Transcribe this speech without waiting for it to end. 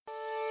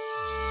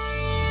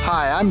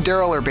Hi, I'm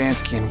Daryl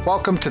Urbanski, and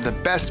welcome to the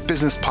Best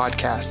Business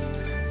Podcast.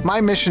 My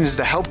mission is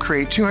to help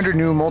create 200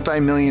 new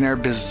multi-millionaire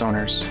business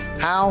owners.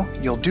 How?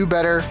 You'll do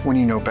better when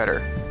you know better.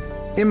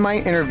 In my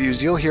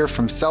interviews, you'll hear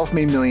from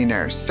self-made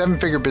millionaires,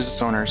 seven-figure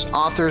business owners,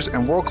 authors,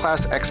 and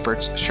world-class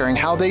experts sharing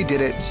how they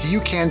did it so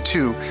you can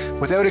too,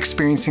 without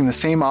experiencing the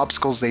same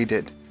obstacles they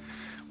did.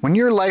 When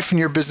your life and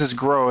your business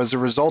grow as a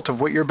result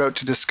of what you're about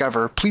to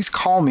discover, please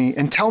call me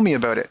and tell me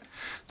about it.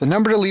 The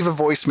number to leave a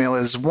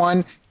voicemail is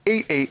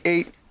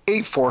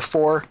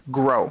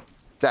 1-888-844-GROW.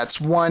 That's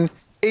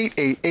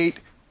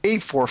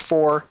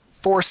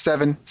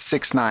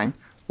 1-888-844-4769.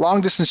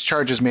 Long distance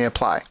charges may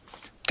apply.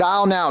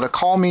 Dial now to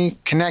call me,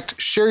 connect,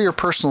 share your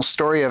personal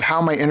story of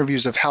how my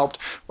interviews have helped,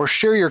 or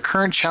share your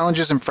current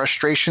challenges and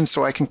frustrations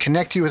so I can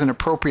connect you with an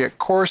appropriate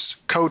course,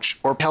 coach,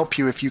 or help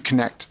you if you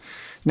connect.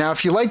 Now,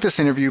 if you like this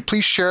interview,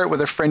 please share it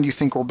with a friend you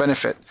think will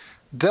benefit.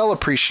 They'll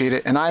appreciate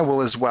it, and I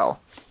will as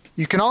well.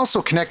 You can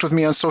also connect with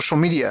me on social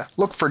media.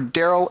 Look for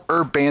Daryl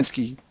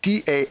Urbanski,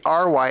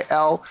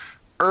 D-A-R-Y-L,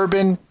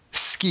 Urban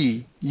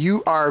Ski,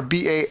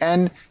 U-R-B-A-N-S-K-I,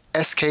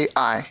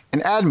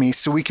 and add me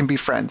so we can be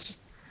friends.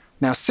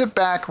 Now sit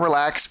back,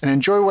 relax, and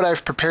enjoy what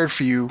I've prepared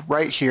for you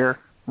right here,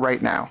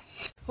 right now.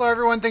 Hello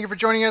everyone, thank you for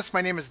joining us. My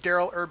name is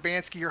Daryl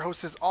Urbanski, your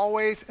host as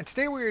always, and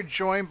today we are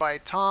joined by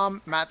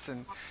Tom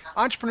Matzen.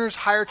 Entrepreneurs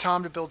hire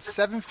Tom to build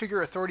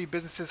seven-figure authority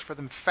businesses for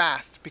them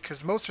fast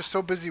because most are so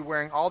busy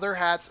wearing all their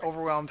hats,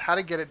 overwhelmed, how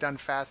to get it done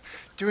fast,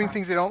 doing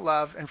things they don't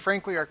love, and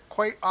frankly are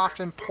quite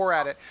often poor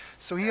at it.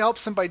 So he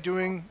helps them by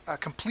doing a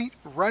complete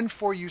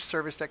run-for-you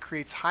service that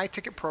creates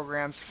high-ticket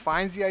programs,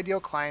 finds the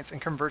ideal clients,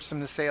 and converts them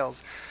to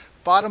sales.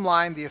 Bottom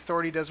line, the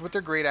authority does what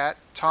they're great at.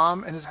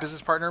 Tom and his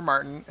business partner,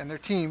 Martin, and their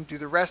team do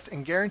the rest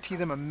and guarantee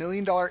them $1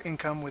 million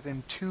income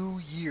within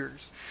 2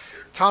 years.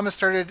 Tom has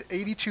started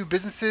 82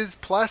 businesses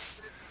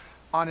plus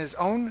on his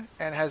own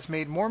and has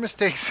made more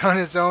mistakes on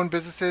his own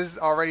businesses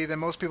already than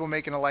most people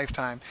make in a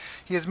lifetime.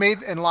 He has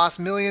made and lost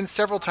millions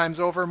several times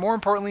over. More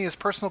importantly, his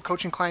personal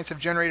coaching clients have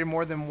generated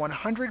more than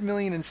 100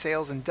 million in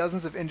sales in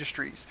dozens of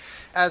industries.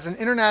 As an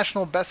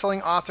international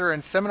best-selling author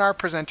and seminar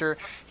presenter,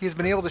 he has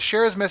been able to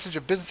share his message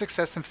of business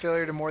success and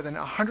failure to more than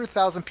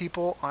 100,000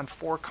 people on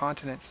 4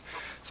 continents.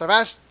 So I've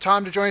asked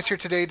Tom to join us here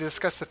today to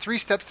discuss the 3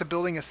 steps to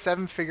building a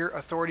 7-figure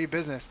authority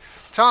business.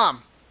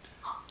 Tom.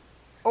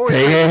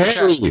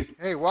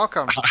 Hey,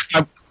 welcome.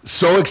 I'm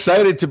so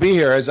excited to be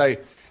here. As I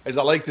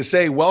like to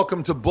say,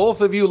 welcome to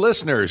both of you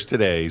listeners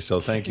today. So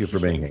thank you for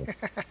being here.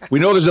 We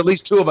know there's at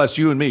least 2 of us,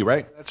 you and me,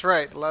 right? That's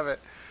right. Love it.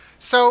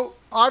 So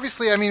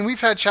obviously, I mean, we've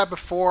had chat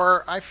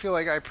before. I feel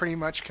like I pretty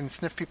much can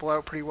sniff people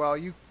out pretty well.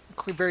 You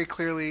very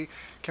clearly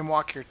can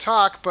walk your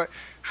talk, but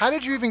how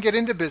did you even get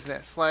into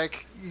business?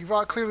 Like, you've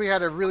all clearly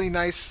had a really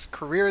nice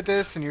career at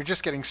this and you're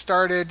just getting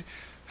started.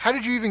 How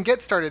did you even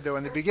get started though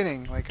in the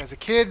beginning? Like as a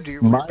kid,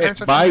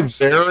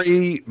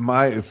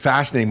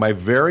 my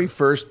very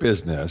first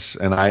business,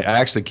 and I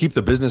actually keep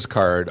the business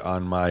card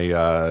on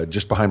my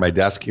just behind my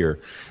desk here,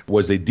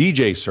 was a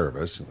DJ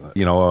service.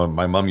 You know,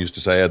 my mom used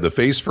to say I had the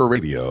face for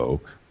radio.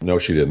 No,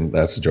 she didn't.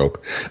 That's a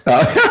joke.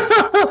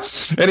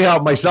 Anyhow,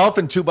 myself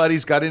and 2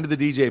 buddies got into the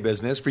DJ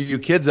business. For you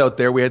kids out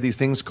there, we had these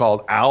things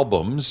called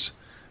albums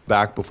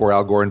back before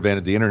Al Gore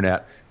invented the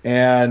internet.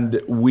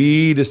 And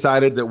we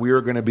decided that we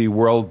were going to be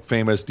world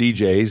famous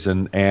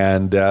DJs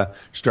and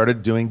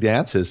started doing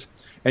dances.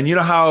 And you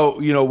know how,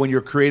 when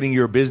you're creating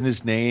your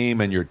business name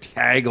and your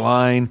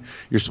tagline,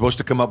 you're supposed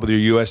to come up with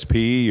your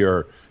USP,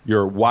 your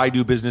why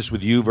do business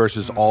with you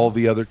versus all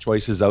the other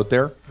choices out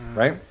there,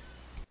 right?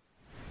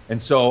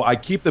 And so I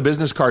keep the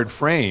business card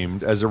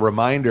framed as a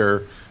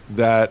reminder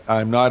that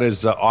I'm not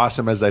as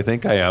awesome as I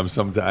think I am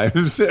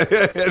sometimes.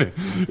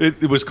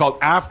 It was called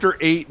After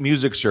 8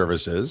 Music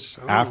Services.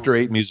 Ooh. After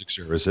 8 Music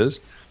Services.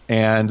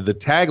 And the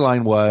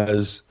tagline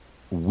was,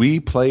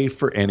 "We play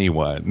for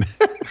anyone."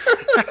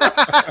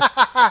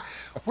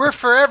 We're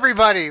for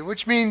everybody,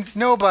 which means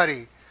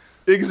nobody.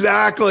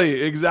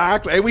 Exactly.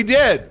 And we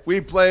did. We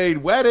played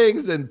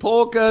weddings and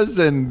polkas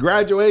and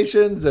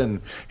graduations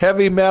and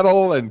heavy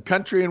metal and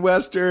country and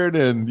western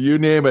and you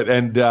name it.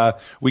 And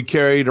we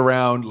carried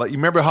around, like, you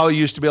remember how you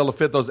used to be able to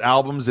fit those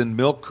albums in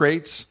milk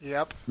crates?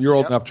 Yep. You're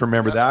old enough to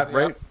remember that,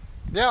 right?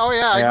 Yeah, oh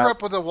yeah. I grew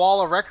up with a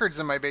wall of records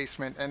in my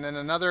basement and then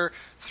another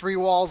 3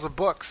 walls of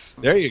books.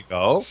 There you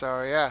go.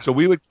 So yeah. So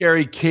we would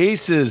carry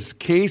cases.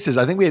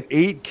 I think we had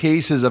 8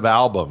 cases of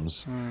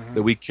albums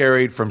that we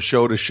carried from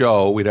show to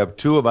show. We'd have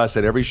 2 of us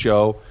at every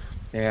show,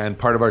 and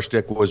part of our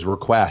shtick was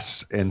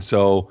requests. And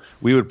so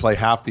we would play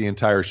half the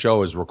entire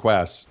show as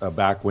requests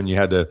back when you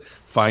had to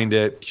find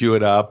it, queue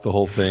it up, the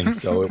whole thing.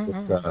 So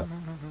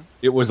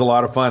it was a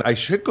lot of fun. I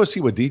should go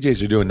see what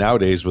DJs are doing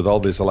nowadays with all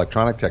this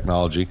electronic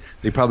technology.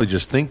 They probably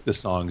just think the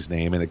song's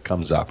name and it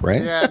comes up,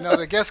 right? Yeah, no,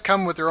 the guests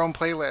come with their own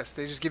playlist.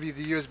 They just give you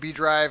the USB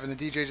drive and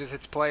the DJ just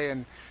hits play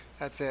and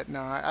that's it. No,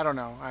 I don't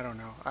know.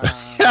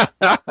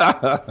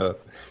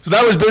 So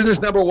that was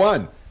business number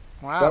 1.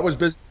 Wow. That was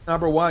business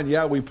number 1.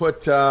 Yeah, we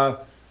put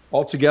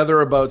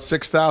altogether about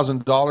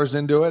 $6,000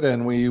 into it,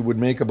 and we would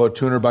make about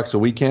 $200 a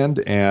weekend.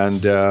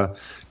 And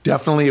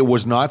definitely it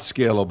was not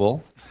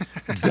scalable.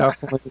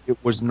 Definitely it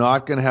was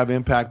not going to have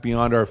impact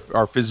beyond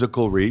our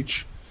physical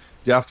reach.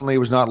 Definitely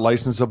was not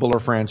licensable or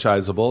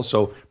franchisable.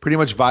 So pretty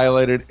much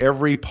violated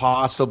every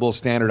possible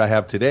standard I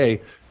have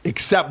today,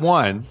 except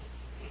one,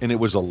 and it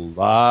was a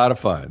lot of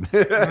fun.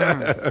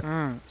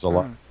 It's a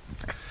lot.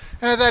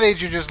 And at that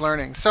age, you're just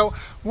learning. So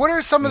what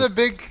are some of the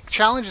big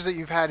challenges that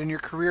you've had in your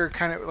career,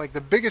 kind of like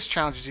the biggest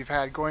challenges you've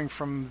had going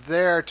from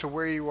there to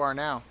where you are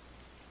now?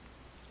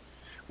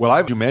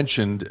 Well, you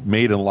mentioned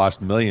made and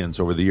lost millions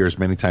over the years,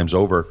 many times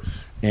over.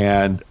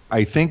 And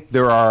I think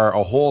there are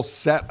a whole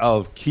set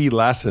of key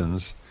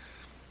lessons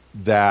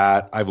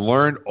that I've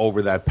learned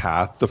over that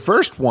path. The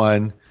first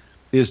one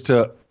is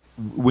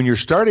when you're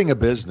starting a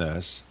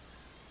business,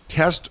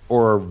 test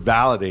or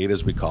validate,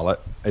 as we call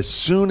it, as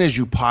soon as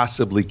you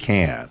possibly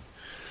can.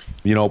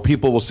 You know,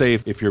 people will say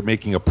if you're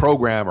making a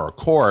program or a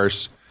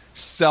course,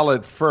 sell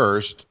it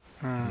first,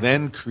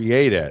 then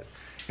create it.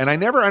 And I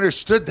never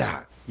understood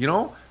that. You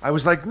know, I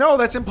was like, no,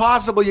 that's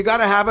impossible. You got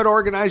to have it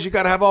organized. You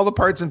got to have all the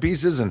parts and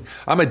pieces. And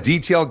I'm a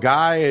detail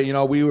guy. You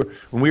know, when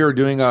we were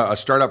doing a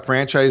startup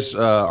franchise,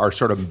 our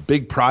sort of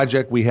big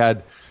project, we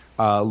had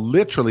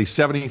literally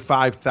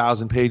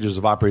 75,000 pages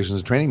of operations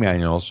and training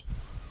manuals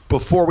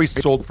before we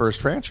sold the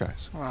first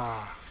franchise.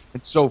 Wow.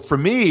 And so for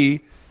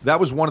me, that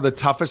was one of the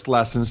toughest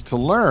lessons to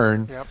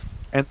learn. Yep.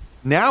 And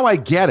now I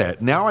get it.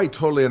 Now I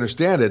totally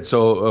understand it.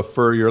 So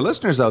for your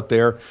listeners out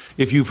there,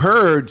 if you've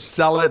heard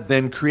sell it,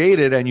 then create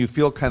it, and you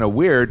feel kind of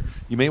weird,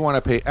 you may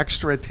want to pay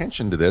extra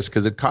attention to this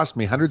because it cost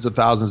me hundreds of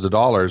thousands of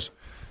dollars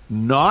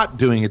not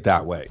doing it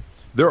that way.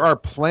 There are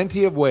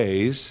plenty of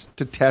ways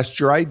to test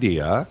your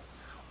idea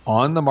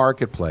on the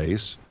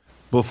marketplace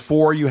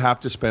before you have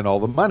to spend all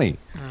the money.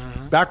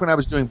 Back when I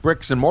was doing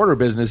bricks and mortar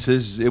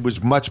businesses, it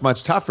was much,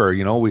 much tougher.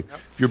 You know, if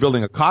you're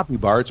building a coffee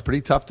bar, it's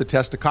pretty tough to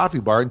test a coffee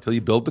bar until you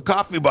build the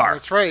coffee bar.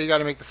 That's right. You got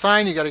to make the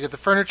sign. You got to get the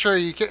furniture.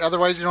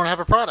 Otherwise, you don't have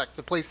a product.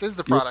 The place is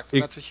the product.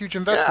 And that's a huge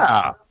investment.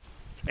 Yeah.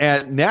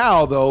 And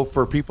now, though,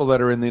 for people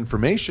that are in the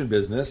information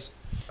business,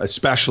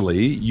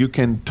 especially, you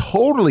can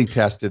totally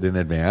test it in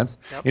advance.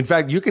 Yep. In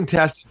fact, you can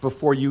test it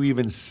before you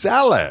even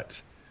sell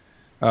it.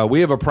 We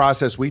have a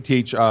process we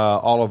teach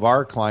all of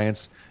our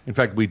clients. In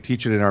fact, we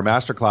teach it in our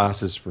master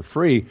classes for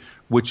free,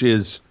 which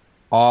is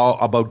all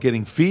about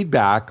getting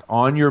feedback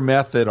on your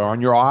method,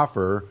 on your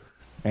offer,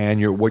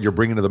 and what you're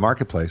bringing to the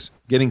marketplace.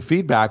 Getting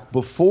feedback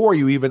before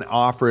you even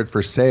offer it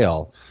for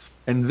sale.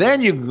 And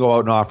then you can go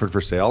out and offer it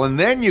for sale, and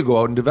then you go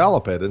out and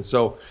develop it. And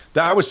so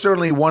that was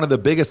certainly one of the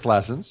biggest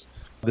lessons.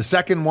 The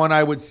second one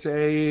I would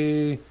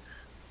say,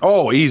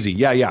 easy.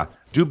 Yeah.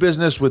 Do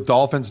business with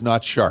dolphins,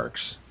 not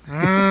sharks.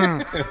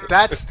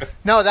 That's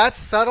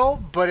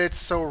subtle, but it's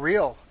so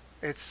real.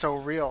 It's so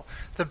real.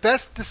 The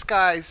best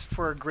disguise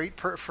for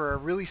a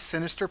really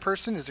sinister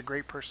person is a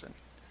great person,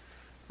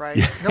 right?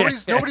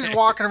 Nobody's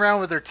walking around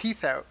with their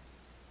teeth out,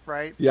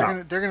 right?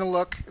 Yeah. They're gonna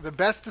look. The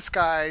best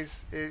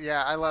disguise.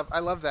 I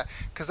love that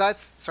because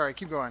that's. Sorry,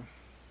 keep going.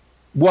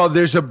 Well,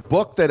 there's a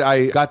book that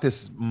I got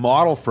this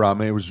model from.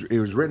 It was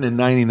written in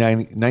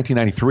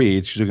 1993.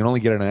 You can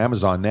only get it on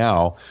Amazon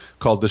now,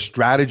 called The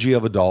Strategy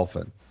of a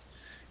Dolphin.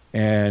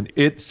 And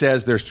it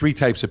says there's three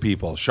types of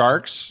people.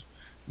 Sharks,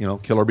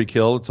 kill or be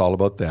killed. It's all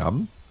about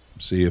them.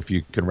 See if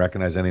you can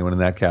recognize anyone in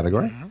that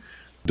category. Mm-hmm.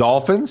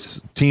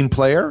 Dolphins, team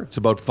player. It's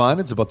about fun.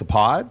 It's about the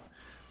pod.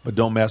 But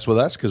don't mess with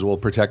us because we'll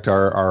protect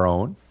our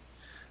own.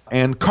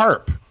 And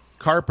carp.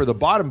 Carp are the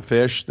bottom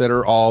fish that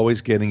are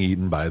always getting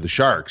eaten by the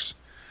sharks.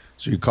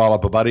 So you call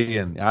up a buddy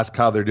and ask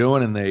how they're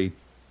doing, and they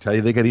tell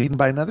you they got eaten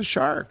by another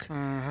shark.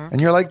 Mm-hmm. And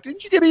you're like,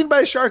 didn't you get eaten by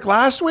a shark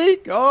last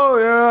week? Oh,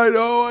 yeah, I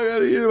know. I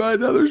got eaten by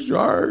another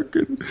shark.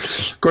 And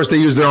of course, they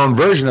use their own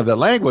version of that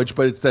language,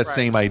 but it's that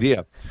same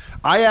idea.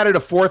 I added a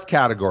fourth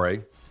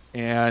category,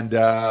 and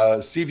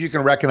see if you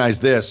can recognize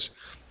this.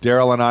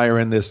 Daryl and I are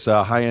in this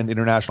high-end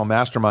international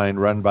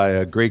mastermind run by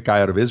a great guy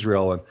out of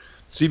Israel. And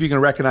see if you can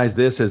recognize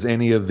this as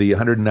any of the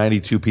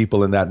 192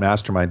 people in that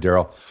mastermind,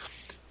 Daryl.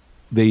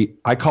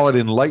 I call it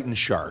enlightened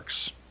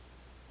sharks.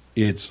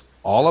 It's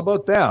all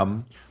about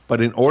them, but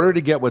in order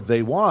to get what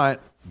they want,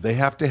 they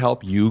have to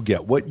help you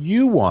get what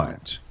you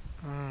want.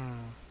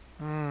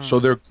 So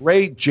they're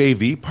great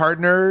JV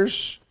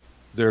partners.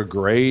 They're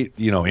great,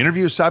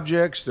 interview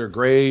subjects. They're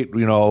great,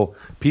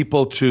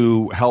 people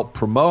to help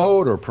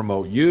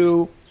promote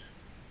you.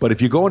 But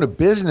if you go into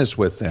business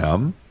with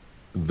them,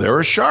 they're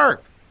a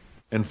shark.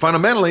 And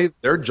fundamentally,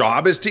 their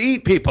job is to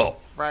eat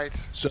people. Right.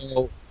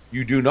 So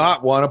you do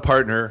not want to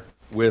partner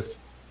with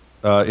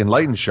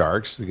enlightened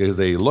sharks because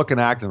they look and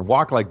act and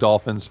walk like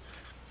dolphins,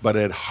 but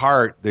at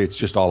heart, it's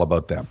just all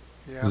about them.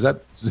 Yeah. Does that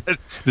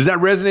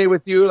resonate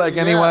with you? Like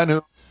anyone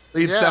who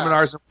leads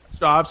seminars and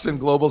workshops and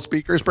global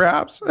speakers,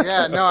 perhaps?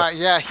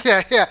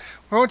 Yeah.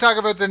 We won't talk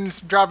about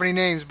drop any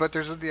names, but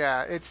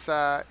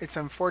it's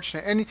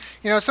unfortunate,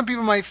 and some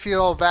people might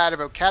feel bad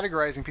about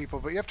categorizing people,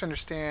 but you have to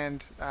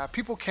understand,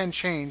 people can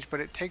change, but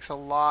it takes a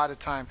lot of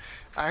time.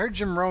 I heard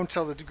Jim Rohn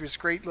tell this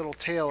great little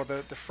tale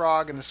about the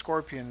frog and the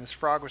scorpion. This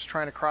frog was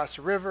trying to cross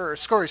a river, or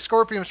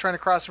scorpion was trying to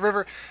cross a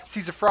river,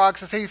 sees a frog,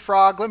 says, "Hey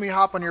frog, let me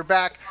hop on your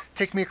back,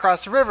 take me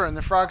across the river." And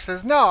the frog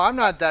says, "No, I'm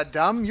not that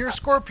dumb. You're a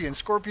scorpion.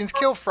 Scorpions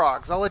kill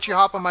frogs. I'll let you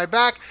hop on my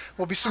back.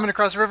 We'll be swimming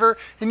across the river,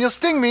 and you'll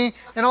sting me,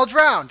 and I'll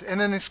drown." And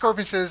then the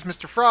scorpion says,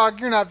 "Mr. Frog,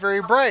 you're not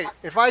very bright.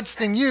 If I'd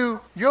sting you,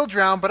 you'll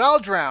drown, but I'll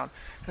drown."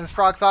 And the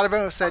frog thought about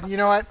it and said, "You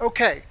know what?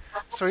 Okay."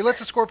 So he lets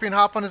the scorpion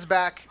hop on his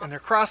back, and they're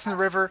crossing the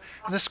river,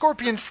 and the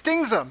scorpion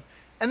stings him.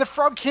 And the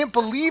frog can't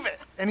believe it,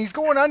 and he's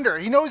going under.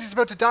 He knows he's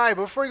about to die,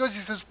 but before he goes,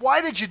 he says,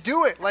 "Why did you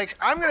do it? Like,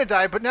 I'm going to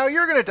die, but now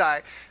you're going to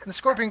die." And the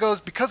scorpion goes,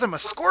 "Because I'm a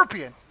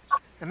scorpion."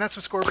 And that's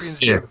what scorpions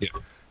do. Yeah.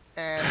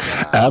 And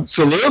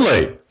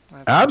Absolutely.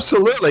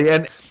 Absolutely.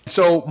 And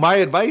so my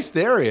advice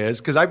there is,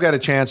 because I've got a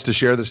chance to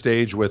share the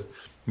stage with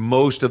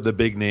most of the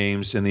big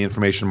names in the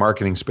information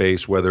marketing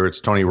space, whether it's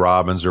Tony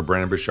Robbins or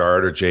Brendon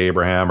Burchard or Jay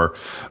Abraham or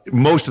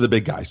most of the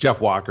big guys, Jeff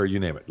Walker, you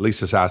name it,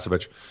 Lisa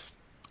Sasevich.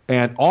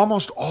 And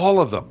almost all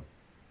of them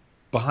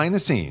behind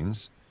the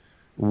scenes,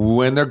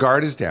 when their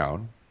guard is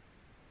down,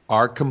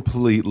 are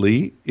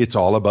completely, it's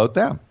all about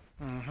them.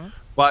 Mm-hmm.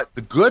 But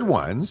the good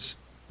ones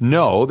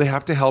know they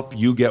have to help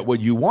you get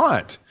what you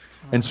want.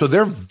 And so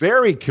they're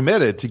very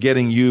committed to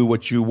getting you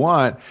what you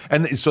want,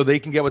 and so they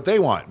can get what they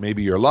want,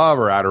 maybe your love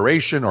or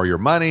adoration or your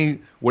money,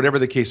 whatever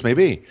the case may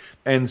be.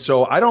 And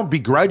so I don't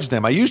begrudge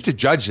them. I used to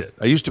judge it.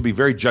 I used to be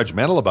very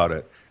judgmental about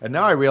it. And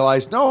now I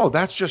realize, no,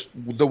 that's just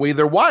the way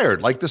they're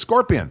wired, like the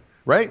scorpion,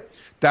 right?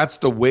 That's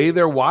the way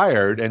they're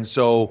wired. And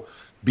so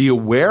be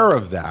aware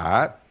of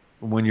that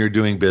when you're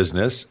doing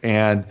business.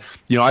 And,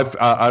 I've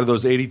out of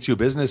those 82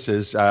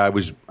 businesses,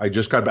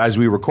 as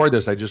we record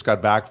this, I just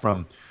got back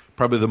from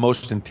probably the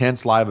most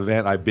intense live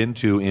event I've been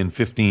to in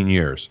 15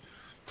 years.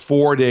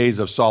 4 days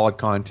of solid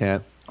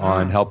content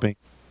on helping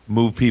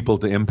move people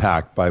to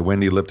impact by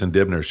Wendy Lipton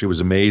Dibner. She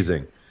was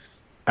amazing,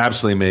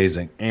 absolutely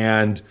amazing.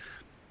 And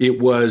it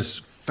was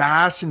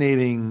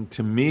fascinating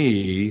to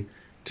me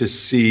to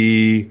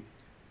see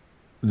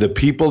the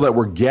people that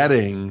were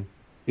getting,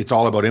 it's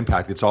all about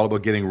impact, it's all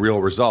about getting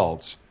real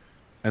results.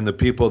 And the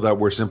people that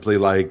were simply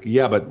like,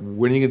 yeah, but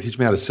when are you going to teach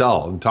me how to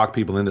sell and talk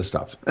people into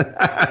stuff?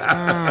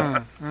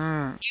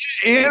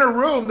 In a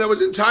room that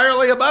was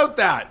entirely about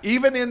that,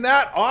 even in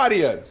that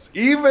audience,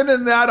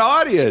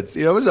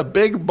 it was a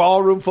big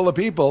ballroom full of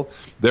people.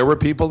 There were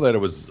people that it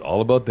was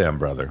all about them,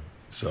 brother.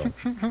 So,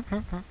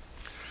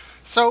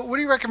 so what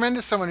do you recommend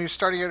to someone who's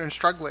starting out and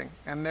struggling,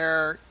 and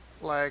they're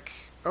like,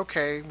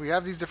 okay, we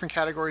have these different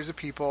categories of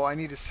people. I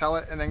need to sell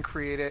it and then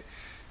create it.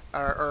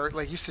 Or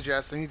like you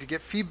suggest, I need to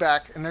get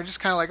feedback, and they're just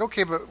kind of like,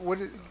 okay, but what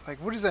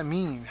does that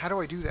mean? How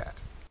do I do that?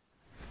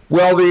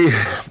 Well,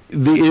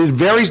 it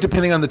varies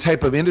depending on the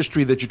type of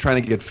industry that you're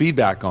trying to get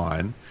feedback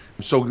on.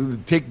 So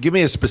give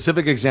me a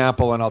specific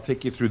example, and I'll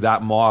take you through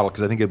that model,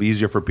 because I think it'd be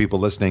easier for people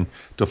listening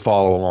to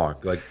follow along.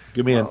 Like,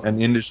 give me an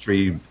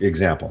industry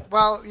example.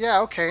 Well,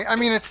 yeah, okay. I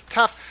mean, it's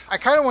tough. I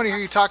kind of want to hear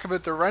you talk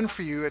about the run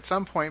for you at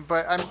some point,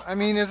 but I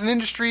mean, as an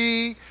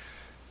industry,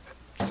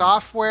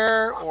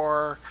 software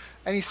or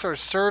any sort of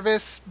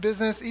service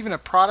business, even a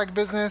product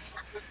business,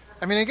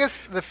 I mean, I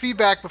guess the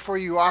feedback before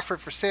you offer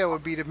it for sale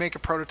would be to make a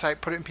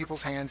prototype, put it in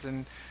people's hands,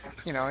 and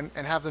and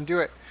have them do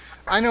it.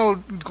 I know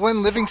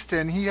Glenn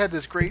Livingston, he had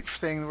this great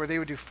thing where they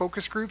would do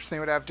focus groups, and they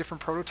would have different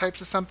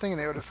prototypes of something,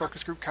 and they would have a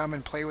focus group come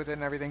and play with it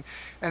and everything.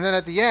 And then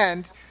at the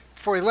end,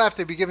 before he left,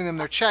 they'd be giving them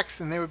their checks,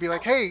 and they would be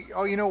like, "Hey,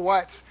 oh, you know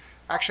what?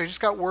 Actually, I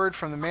just got word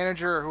from the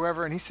manager or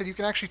whoever, and he said you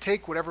can actually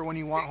take whatever one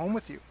you want home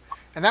with you."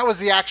 And that was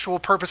the actual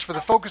purpose for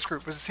the focus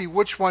group, was to see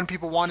which one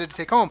people wanted to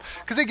take home.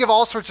 Because they give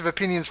all sorts of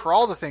opinions for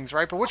all the things,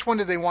 right? But which one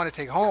did they want to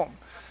take home,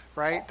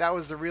 right? That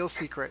was the real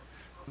secret.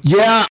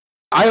 Yeah,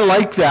 I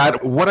like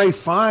that. What I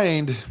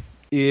find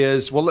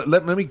is, well,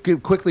 let me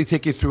quickly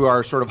take you through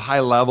our sort of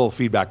high-level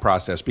feedback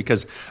process,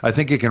 because I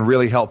think it can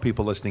really help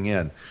people listening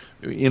in.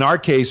 In our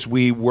case,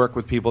 we work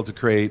with people to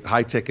create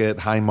high-ticket,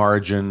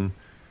 high-margin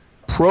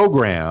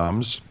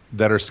programs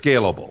that are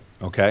scalable,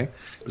 okay?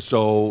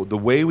 So the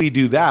way we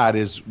do that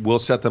is we'll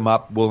set them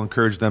up, we'll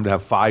encourage them to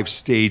have 5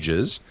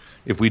 stages.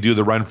 If we do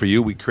the run for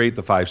you, we create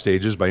the 5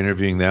 stages by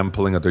interviewing them,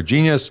 pulling out their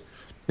genius.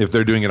 If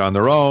they're doing it on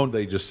their own,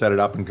 they just set it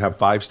up and have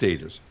 5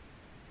 stages.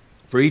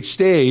 For each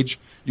stage,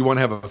 you want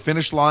to have a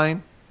finish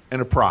line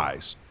and a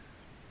prize.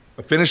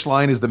 A finish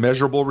line is the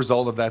measurable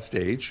result of that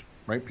stage,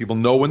 right? People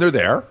know when they're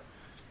there.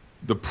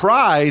 The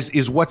prize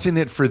is what's in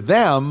it for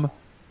them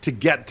to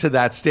get to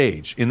that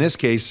stage. In this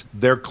case,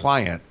 their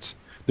client,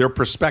 their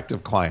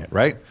prospective client,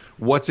 right?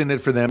 What's in it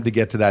for them to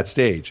get to that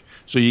stage?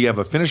 So you have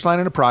a finish line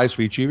and a prize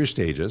for each of your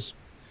stages,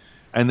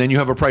 and then you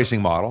have a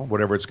pricing model,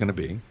 whatever it's going to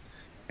be.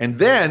 And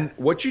then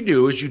what you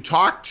do is you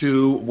talk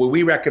to what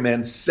we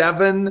recommend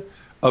 7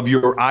 of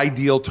your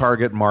ideal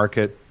target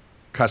market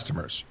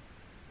customers.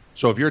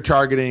 So if you're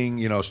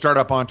targeting,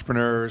 startup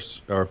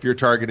entrepreneurs, or if you're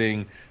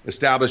targeting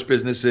established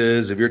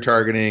businesses, if you're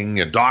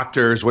targeting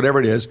doctors, whatever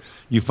it is,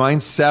 you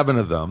find 7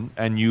 of them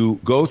and you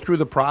go through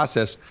the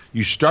process.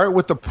 You start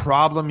with the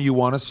problem you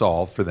want to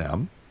solve for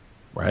them,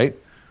 right?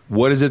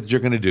 What is it that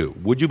you're going to do?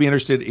 Would you be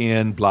interested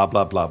in blah,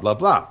 blah, blah, blah,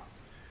 blah?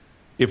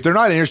 If they're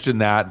not interested in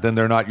that, then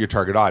they're not your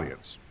target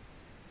audience.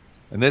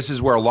 And this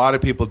is where a lot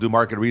of people do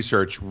market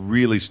research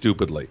really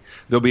stupidly.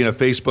 They'll be in a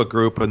Facebook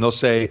group and they'll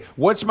say,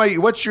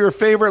 what's your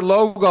favorite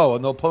logo?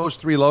 And they'll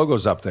post 3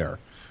 logos up there.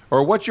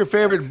 Or what's your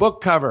favorite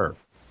book cover?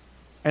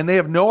 And they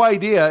have no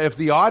idea if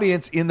the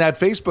audience in that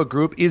Facebook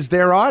group is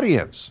their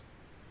audience,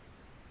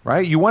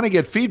 right? You want to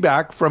get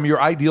feedback from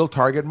your ideal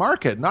target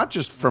market, not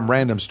just from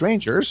random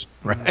strangers,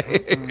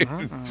 right?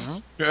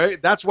 Right?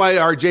 That's why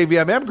our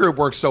JVMM group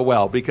works so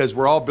well, because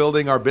we're all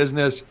building our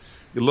business,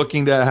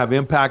 looking to have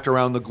impact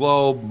around the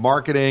globe,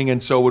 marketing.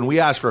 And so when we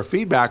ask for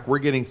feedback, we're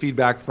getting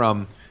feedback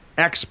from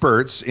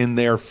experts in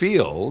their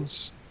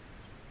fields.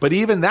 But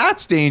even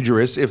that's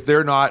dangerous if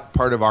they're not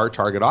part of our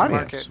target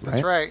audience.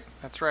 Right?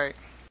 That's right.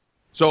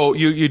 So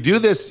you do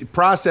this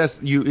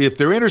process. If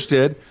they're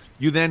interested,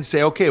 you then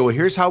say, okay, well,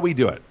 here's how we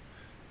do it.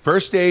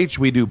 First stage,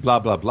 we do blah,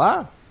 blah,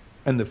 blah.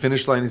 And the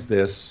finish line is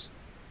this.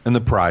 And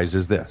the prize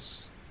is this.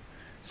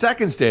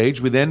 Second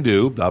stage, we then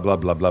do blah, blah,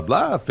 blah, blah,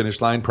 blah,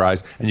 finish line,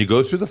 prize. And you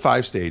go through the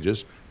 5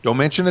 stages. Don't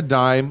mention a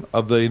dime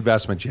of the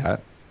investment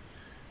yet.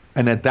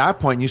 And at that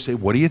point, you say,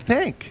 what do you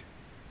think?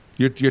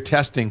 You're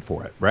testing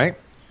for it, right?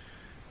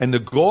 And the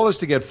goal is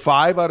to get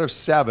 5 out of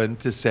 7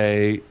 to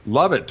say,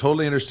 love it,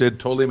 totally interested,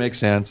 totally makes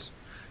sense.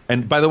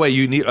 And by the way,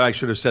 I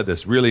should have said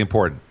this, really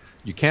important.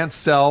 You can't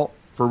sell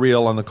for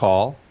real on the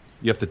call.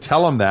 You have to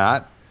tell them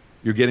that.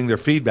 You're getting their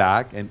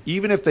feedback. And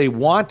even if they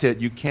want it,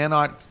 you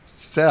cannot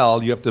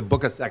sell. You have to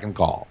book a second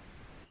call.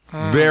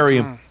 Very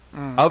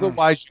important.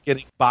 Otherwise, you're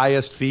getting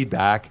biased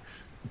feedback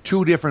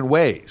 2 different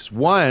ways.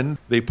 One,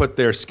 they put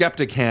their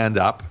skeptic hand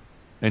up,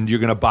 and you're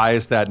going to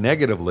bias that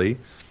negatively.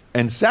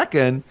 And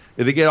second,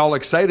 if they get all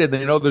excited,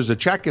 they know there's a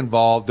check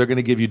involved, they're going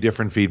to give you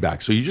different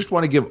feedback. So you just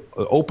want to give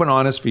open,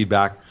 honest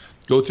feedback,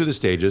 go through the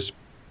stages.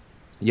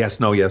 Yes,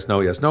 no, yes,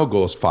 no, yes, no,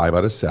 goes 5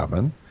 out of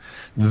 7.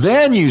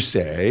 Then you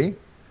say,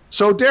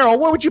 so Daryl,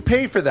 what would you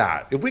pay for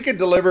that? If we could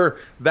deliver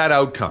that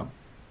outcome,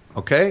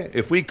 okay?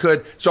 If we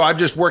could, so I'm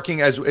just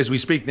working, as we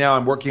speak now,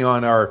 I'm working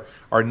on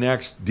our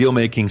next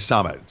deal-making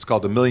summit. It's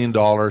called the $1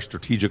 Million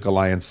Strategic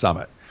Alliance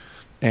Summit.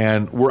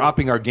 And we're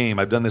upping our game.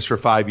 I've done this for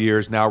 5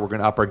 years. Now we're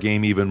going to up our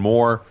game even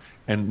more.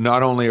 And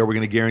not only are we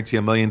going to guarantee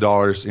 $1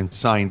 million in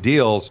signed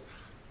deals,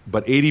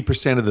 but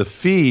 80% of the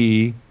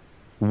fee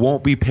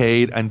won't be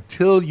paid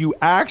until you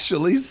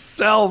actually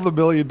sell the $1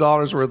 million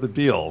worth of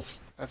deals.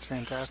 That's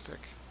fantastic.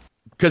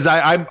 Because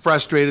I'm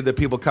frustrated that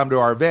people come to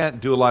our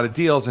event, do a lot of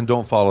deals, and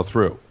don't follow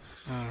through.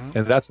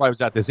 And that's why I was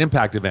at this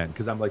impact event,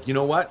 because I'm like, you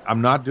know what? I'm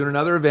not doing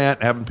another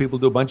event, having people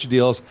do a bunch of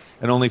deals,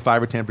 and only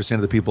 5 or 10%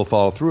 of the people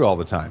follow through all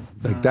the time.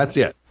 Like, that's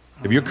it.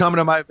 If you're coming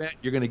to my event,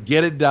 you're going to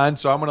get it done.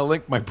 So I'm going to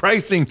link my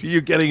pricing to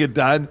you getting it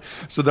done,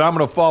 so that I'm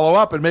going to follow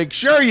up and make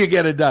sure you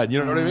get it done.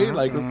 You know what I mean?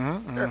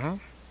 Like,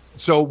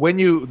 so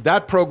when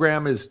that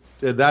program is,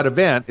 that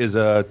event is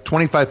a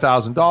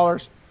 $25,000,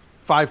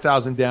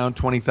 $5,000 down,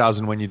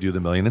 $20,000 when you do the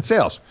 $1 million in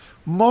sales.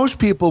 Most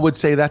people would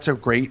say that's a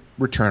great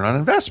return on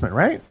investment,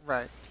 right?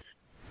 Right.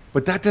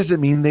 But that doesn't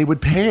mean they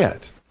would pay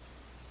it.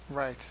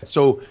 Right.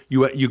 So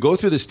you go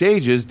through the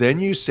stages,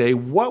 then you say,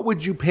 what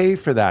would you pay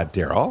for that,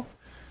 Daryl?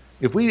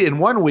 If we, in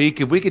 1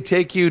 week, if we could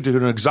take you to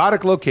an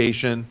exotic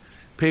location,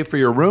 pay for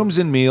your rooms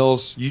and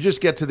meals, you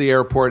just get to the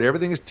airport,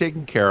 everything is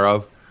taken care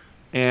of,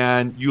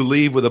 and you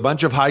leave with a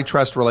bunch of high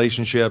trust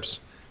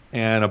relationships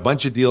and a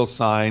bunch of deals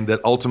signed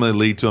that ultimately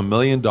lead to $1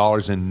 million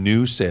in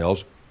new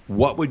sales,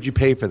 what would you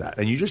pay for that?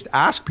 And you just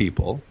ask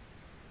people,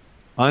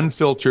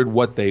 unfiltered,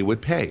 what they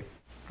would pay.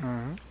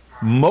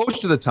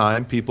 Most of the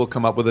time, people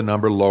come up with a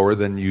number lower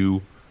than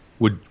you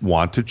would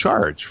want to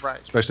charge, right,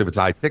 especially if it's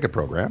a high ticket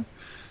program.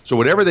 So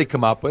whatever they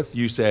come up with,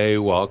 you say,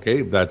 well,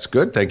 okay, that's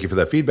good. Thank you for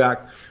that feedback.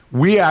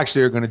 We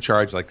actually are going to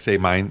charge, like say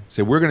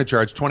we're going to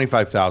charge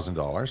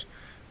 $25,000,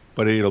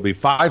 but it'll be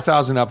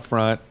 $5,000 up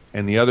front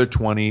and the other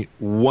 20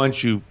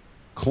 once you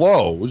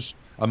close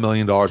 $1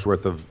 million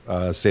worth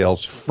of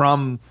sales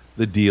from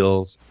the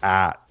deals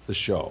at the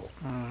show.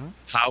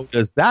 How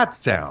does that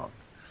sound?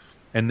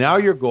 And now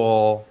your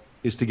goal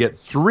is to get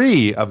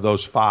 3 of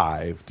those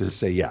 5 to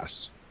say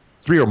yes,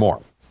 3 or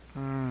more.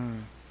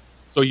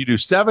 So you do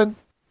 7,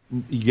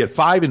 you get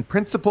 5 in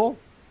principal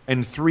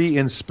and 3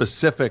 in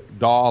specific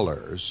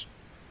dollars.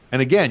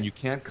 And again, you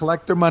can't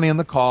collect their money on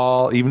the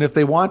call, even if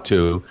they want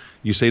to.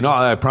 You say, no,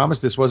 I promise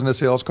this wasn't a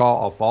sales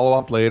call. I'll follow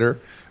up later.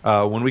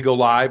 When we go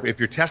live, if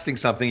you're testing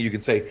something, you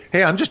can say,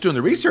 hey, I'm just doing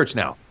the research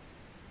now,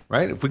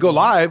 right? If we go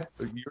live,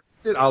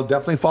 I'll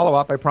definitely follow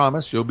up. I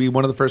promise. You'll be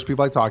one of the first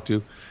people I talk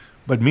to.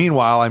 But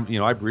meanwhile, I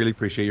really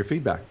appreciate your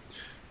feedback.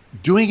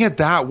 Doing it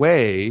that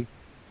way,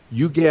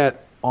 you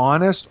get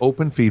honest,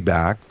 open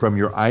feedback from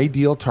your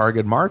ideal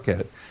target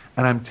market.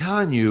 And I'm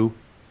telling you,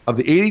 of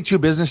the 82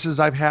 businesses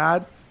I've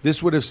had,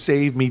 this would have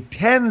saved me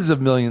tens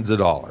of millions of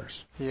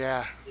dollars.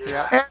 Yeah.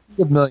 Tens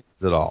of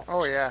millions of dollars.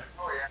 Oh, yeah.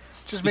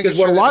 Just Because making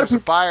sure what a lot of there's a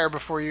people buyer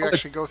before you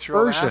actually go through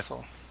all the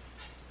hassle.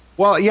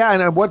 Well, yeah,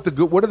 and what do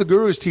the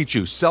gurus teach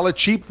you? Sell a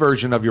cheap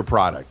version of your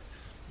product.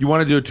 You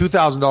want to do a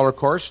 $2,000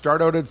 course,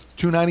 start out at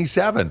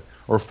 $297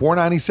 or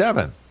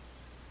 $497.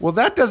 Well,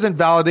 that doesn't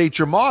validate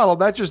your model.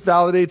 That just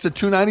validates a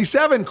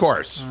 $297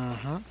 course.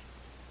 Mm-hmm.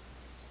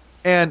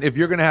 And if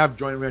you're going to have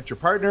joint venture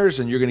partners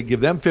and you're going to give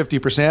them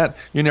 50%,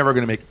 you're never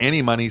going to make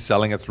any money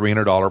selling a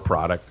 $300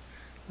 product.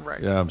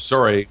 Right. I'm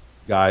sorry,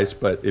 guys,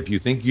 but if you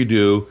think you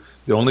do,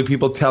 the only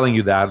people telling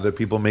you that are the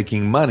people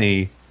making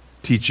money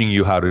teaching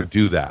you how to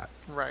do that.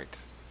 Right.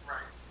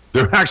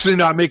 They're actually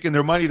not making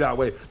their money that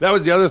way. That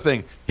was the other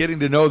thing, getting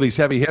to know these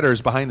heavy hitters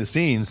behind the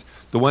scenes,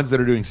 the ones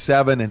that are doing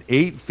 7 and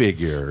 8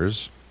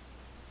 figures.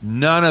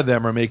 None of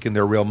them are making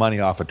their real money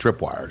off of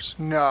tripwires.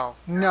 No.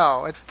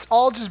 It's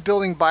all just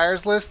building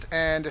buyers list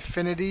and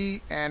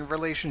affinity and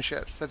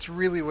relationships. That's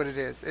really what it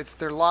is. It's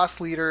their lost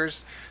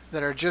leaders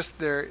that are just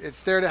there.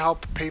 It's there to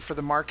help pay for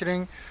the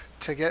marketing,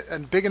 to get a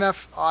big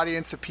enough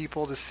audience of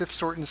people to sift,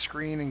 sort, and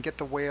screen and get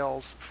the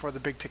whales for the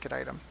big ticket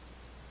item.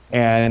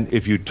 And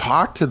if you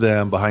talk to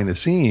them behind the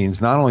scenes,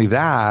 not only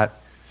that,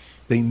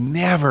 they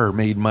never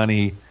made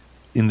money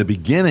in the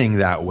beginning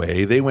that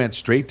way. They went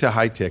straight to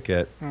high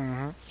ticket,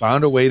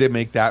 found a way to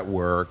make that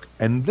work,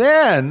 and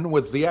then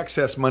with the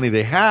excess money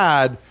they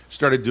had,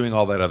 started doing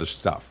all that other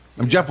stuff.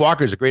 I mean, Jeff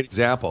Walker is a great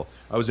example.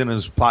 I was in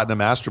his Platinum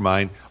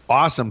Mastermind.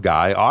 Awesome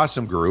guy,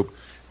 awesome group.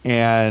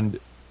 And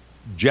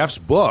Jeff's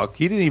book,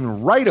 he didn't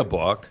even write a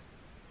book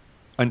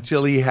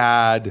until he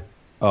had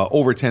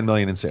over 10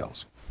 million in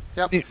sales.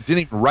 Yep. He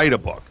didn't even write a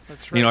book.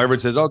 That's right. You know, everyone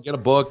says, "Oh, get a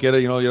book, get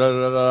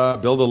a,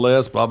 build a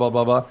list, blah blah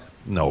blah blah."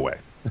 No way.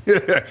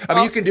 I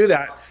mean, you can do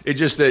that. It's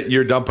just that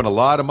you're dumping a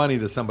lot of money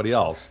to somebody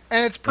else.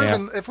 And it's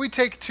proven. If we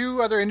take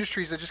two other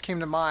industries that just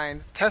came to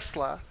mind,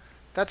 Tesla,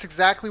 that's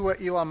exactly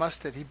what Elon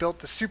Musk did. He built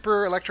the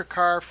super electric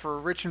car for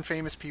rich and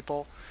famous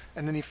people,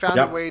 and then he found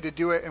a way to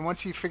do it. And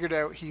once he figured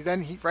out, he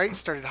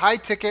started high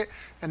ticket,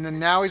 and then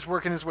now he's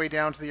working his way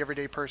down to the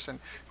everyday person.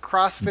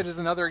 CrossFit is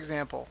another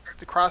example.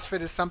 The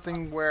CrossFit is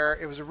something where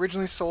it was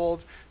originally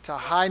sold to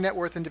high net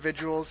worth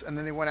individuals, and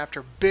then they went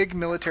after big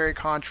military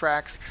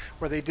contracts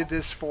where they did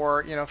this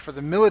for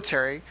the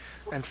military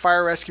and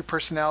fire rescue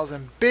personnel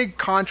and big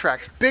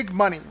contracts, big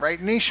money, right?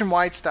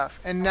 Nationwide stuff.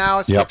 And now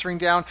it's filtering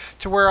down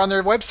to where on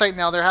their website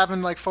now they're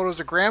having like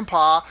photos of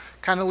grandpa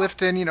kind of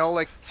lifting,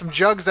 like some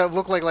jugs that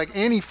look like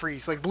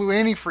antifreeze, like blue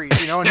antifreeze,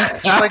 and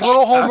he's like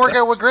little home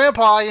workout with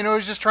grandpa,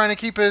 he's just trying to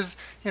keep his,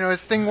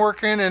 his thing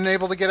working and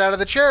able to get out of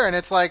the chair. And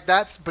it's like,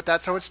 that's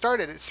how it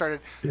started. It started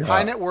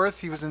high net worth.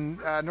 He was in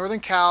Northern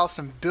Cal,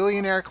 some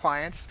billionaire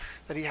clients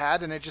that he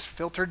had, and it just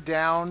filtered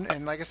down.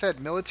 And like I said,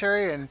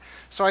 military. And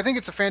so I think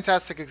it's a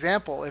fantastic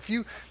example. If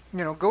you,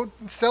 go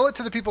sell it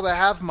to the people that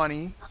have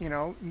money,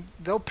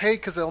 they'll pay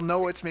because they'll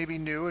know it's maybe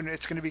new and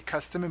it's going to be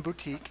custom and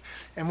boutique.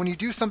 And when you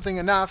do something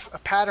enough, a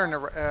pattern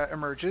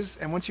emerges.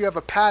 And once you have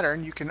a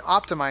pattern, you can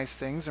optimize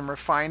things and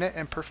refine it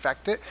and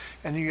perfect it.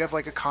 And then you have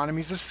like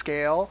economies of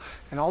scale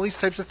and all these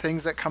types of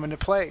things that come into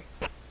play.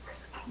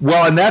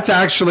 Well, and that's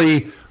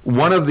actually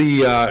one of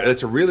the,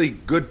 it's a really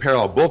good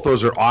parallel. Both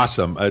those are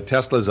awesome.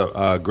 Tesla's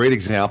a great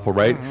example,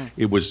 right? Mm-hmm.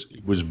 It was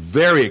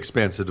very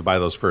expensive to buy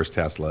those first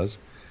Teslas.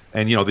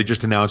 And, they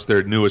just announced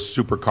their newest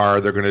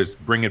supercar. They're going to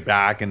bring it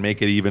back and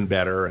make it even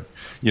better. And,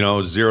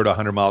 0 to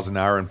 100 miles an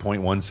hour in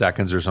 0.1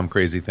 seconds or some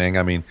crazy thing.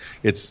 I mean,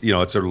 it's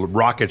a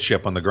rocket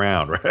ship on the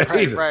ground,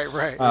 right?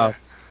 Right.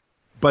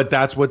 But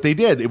that's what they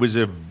did. It was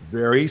a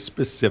very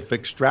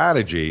specific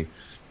strategy.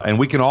 And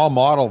we can all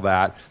model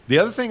that. The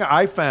other thing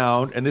I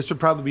found, and this would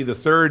probably be the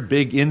third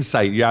big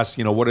insight, you asked,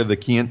 what are the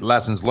key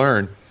lessons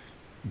learned?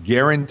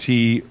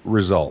 Guarantee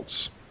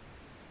results.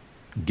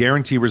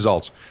 Guarantee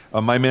results.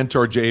 My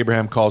mentor, Jay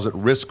Abraham, calls it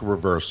risk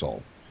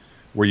reversal,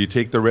 where you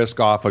take the risk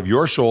off of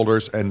your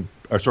shoulders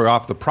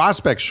off the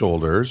prospect's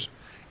shoulders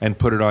and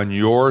put it on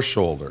your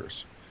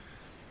shoulders.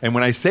 And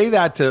when I say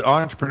that to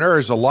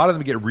entrepreneurs, a lot of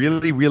them get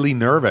really, really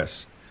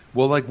nervous.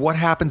 Well, like, what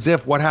happens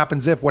if?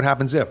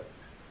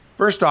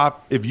 First off,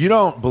 if you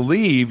don't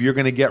believe you're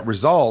going to get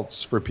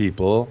results for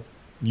people,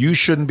 you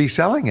shouldn't be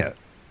selling it.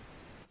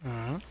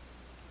 Mm-hmm.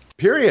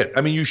 Period.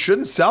 I mean, you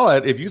shouldn't sell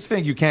it if you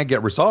think you can't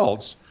get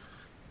results.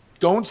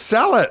 Don't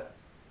sell it.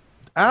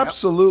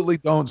 Absolutely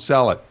don't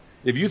sell it.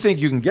 If you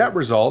think you can get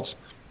results,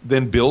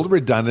 then build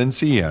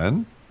redundancy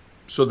in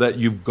so that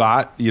you've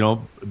got,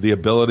 the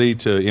ability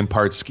to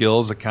impart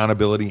skills,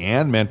 accountability,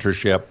 and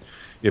mentorship.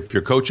 If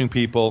you're coaching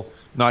people,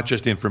 not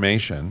just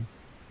information,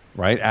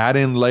 right? Add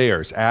in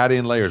layers.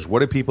 What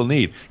do people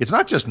need? It's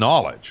not just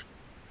knowledge,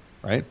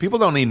 right? People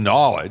don't need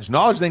knowledge.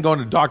 Knowledge, they go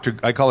into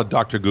I call it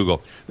Dr.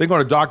 Google. They go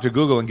to Dr.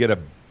 Google and get a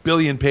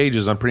billion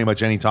pages on pretty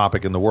much any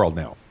topic in the world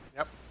now.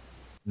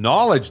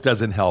 Knowledge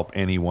doesn't help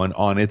anyone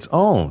on its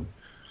own,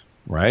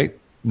 right?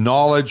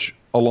 Knowledge,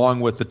 along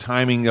with the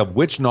timing of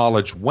which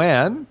knowledge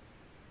when,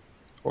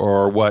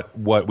 or what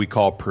we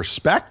call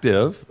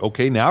perspective.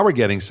 Okay, now we're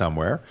getting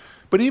somewhere.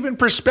 But even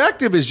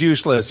perspective is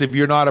useless if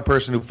you're not a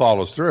person who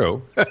follows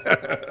through.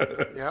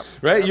 Yep.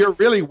 Right? Yep. You're a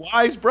really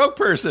wise broke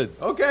person.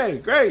 Okay,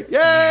 great. Yay!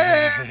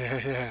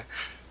 Yeah.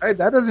 Right?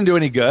 That doesn't do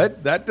any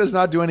good. That does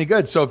not do any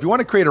good. So if you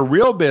want to create a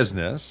real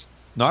business,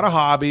 not a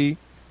hobby,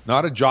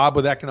 not a job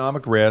with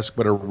economic risk,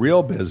 but a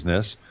real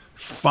business,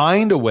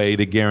 find a way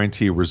to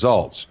guarantee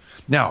results.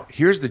 Now,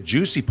 here's the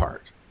juicy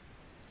part.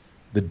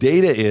 The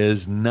data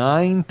is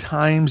 9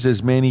 times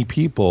as many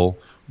people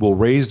will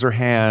raise their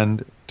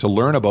hand to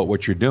learn about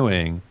what you're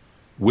doing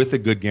with a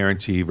good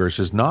guarantee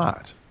versus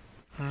not.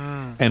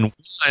 And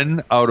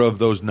 1 out of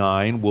those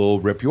 9 will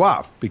rip you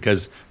off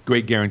because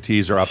great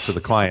guarantees are up to the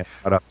client,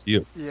 not up to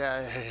you.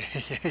 Yeah.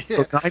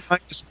 So 9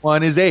 minus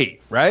 1 is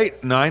 8,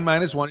 right? 9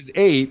 minus 1 is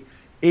 8.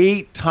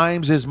 8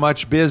 times as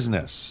much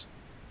business.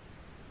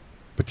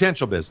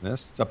 Potential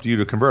business. It's up to you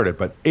to convert it,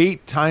 but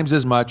 8 times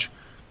as much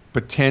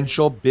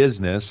potential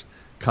business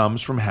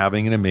comes from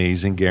having an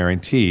amazing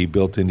guarantee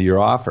built into your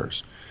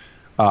offers.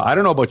 I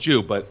don't know about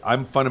you, but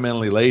I'm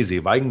fundamentally lazy.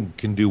 If I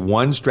can do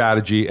one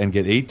strategy and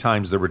get 8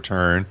 times the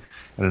return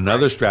and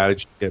another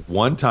strategy get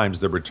 1 times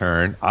the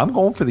return, I'm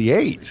going for the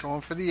 8. You're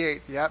going for the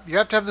 8. Yep. You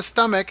have to have the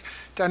stomach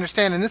to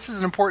understand, and this is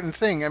an important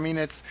thing. I mean,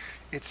 it's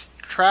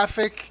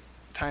traffic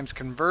times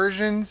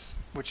conversions,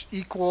 which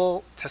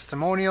equal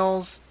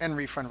testimonials and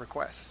refund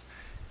requests.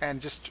 And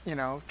just,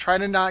 try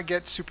to not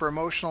get super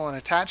emotional and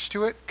attached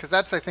to it, because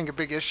that's, I think, a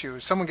big issue.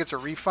 If someone gets a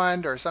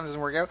refund or something doesn't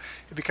work out,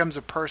 it becomes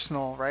a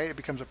personal, right? It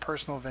becomes a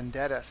personal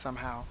vendetta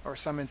somehow, or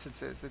some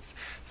instances. It's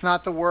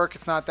not the work,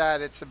 it's not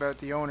that, it's about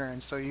the owner.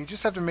 And so you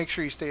just have to make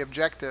sure you stay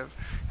objective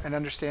and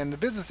understand the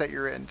business that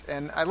you're in.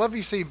 And I love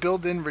you say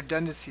build in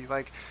redundancy.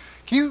 Like,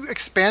 can you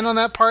expand on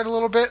that part a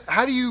little bit?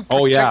 How do you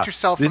protect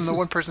yourself from the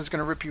one person that's going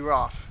to rip you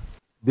off?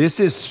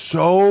 This is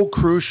so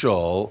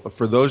crucial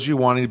for those of you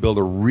wanting to build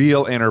a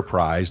real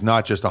enterprise,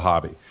 not just a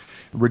hobby.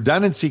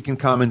 Redundancy can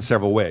come in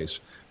several ways.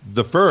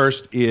 The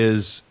first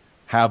is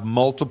have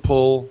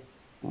multiple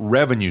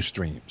revenue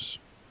streams.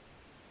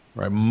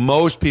 Right?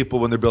 Most people,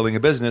 when they're building a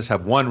business,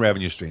 have one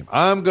revenue stream.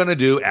 I'm going to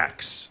do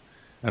X,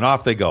 and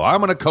off they go. I'm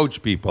going to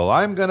coach people.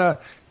 I'm going to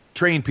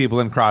train people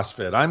in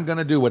CrossFit. I'm going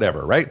to do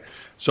whatever, right?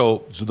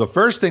 So the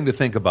first thing to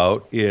think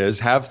about is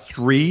have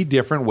 3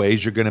 different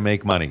ways you're going to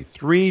make money,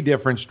 3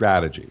 different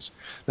strategies.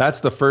 That's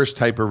the first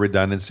type of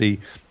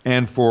redundancy.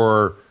 And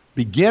for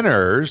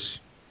beginners,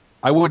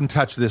 I wouldn't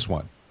touch this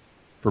one.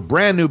 For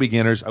brand new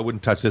beginners, I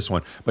wouldn't touch this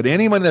one. But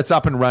anyone that's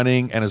up and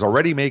running and is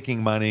already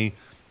making money,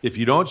 if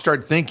you don't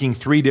start thinking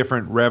 3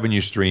 different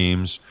revenue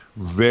streams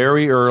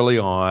very early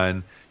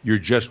on, you're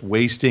just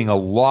wasting a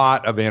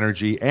lot of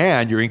energy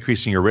and you're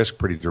increasing your risk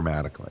pretty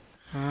dramatically.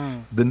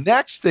 The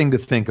next thing to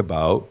think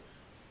about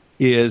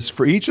is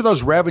for each of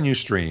those revenue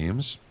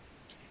streams,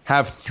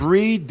 have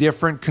 3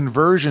 different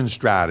conversion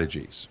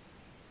strategies,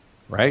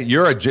 right?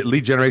 You're a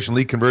lead generation,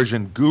 lead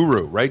conversion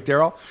guru, right,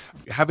 Daryl?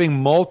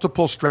 Having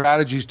multiple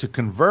strategies to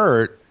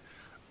convert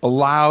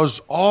allows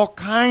all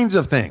kinds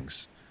of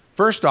things.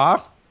 First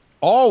off,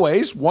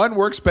 always one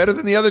works better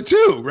than the other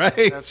 2,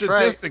 right? That's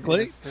statistically.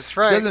 Right. That's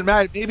right. It doesn't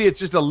matter. Maybe it's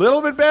just a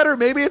little bit better.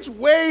 Maybe it's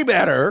way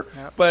better.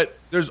 Yep. But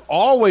there's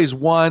always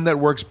one that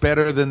works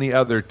better than the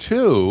other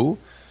 2.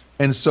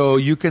 And so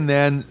you can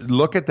then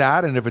look at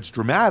that. And if it's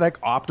dramatic,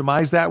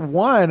 optimize that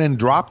one and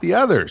drop the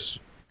others.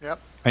 Yep.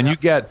 And you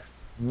get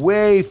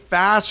way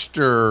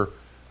faster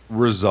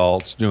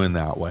results doing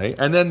that way.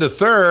 And then the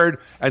third,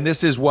 and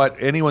this is what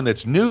anyone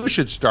that's new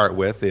should start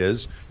with,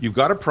 is you've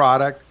got a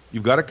product,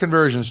 you've got a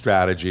conversion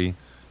strategy,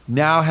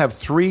 now have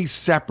 3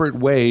 separate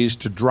ways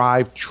to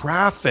drive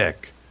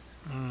traffic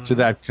to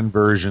that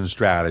conversion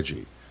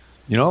strategy.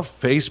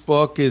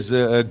 Facebook is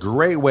a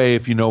great way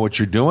if you know what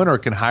you're doing or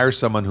can hire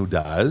someone who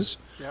does,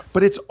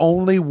 but it's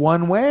only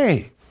one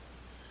way,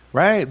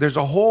 right? There's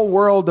a whole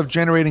world of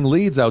generating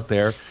leads out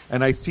there,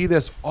 and I see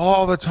this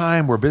all the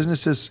time where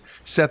businesses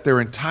set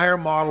their entire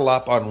model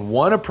up on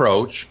one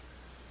approach,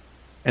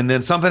 and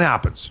then something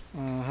happens,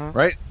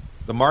 right?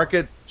 The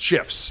market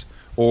shifts,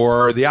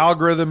 or the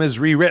algorithm is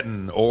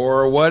rewritten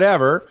or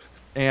whatever.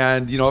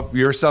 And, if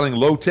you're selling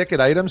low ticket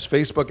items,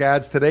 Facebook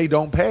ads today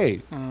don't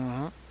pay.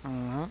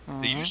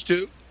 They used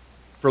to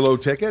for low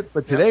ticket,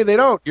 but today they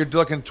don't. You're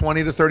looking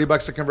 $20 to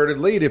 $30 a converted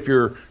lead if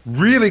you're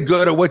really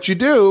good at what you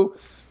do,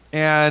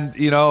 and,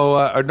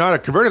 or not a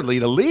converted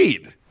lead, a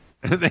lead.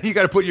 And then you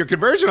got to put your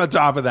conversion on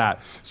top of that.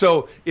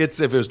 So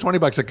if it was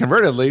 $20 a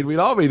converted lead, we'd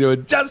all be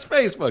doing just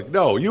Facebook.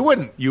 No, you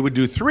wouldn't. You would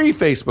do 3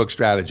 Facebook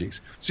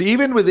strategies. So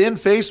even within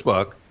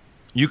Facebook,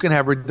 you can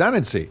have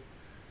redundancy,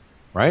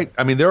 right?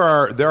 I mean, there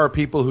are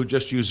people who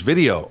just use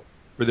video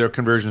for their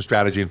conversion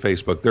strategy in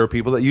Facebook. There are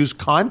people that use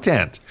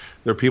content.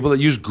 There are people that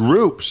use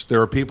groups.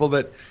 There are people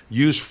that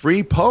use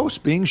free posts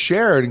being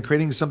shared and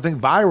creating something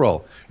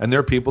viral. And there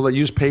are people that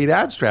use paid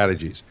ad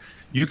strategies.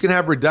 You can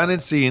have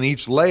redundancy in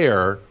each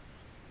layer,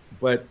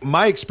 but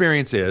my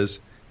experience is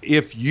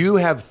if you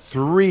have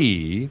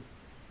 3,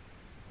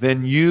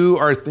 then you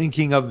are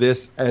thinking of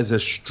this as a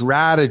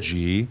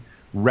strategy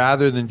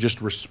rather than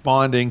just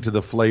responding to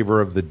the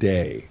flavor of the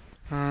day.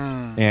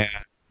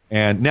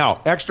 And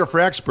now, extra for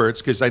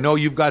experts, because I know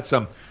you've got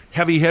some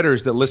heavy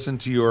hitters that listen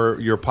to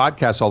your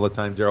podcast all the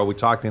time, Daryl. We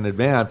talked in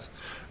advance.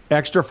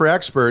 Extra for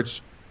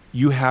experts,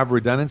 you have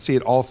redundancy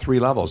at all three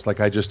levels, like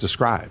I just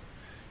described.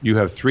 You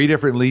have 3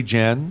 different lead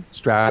gen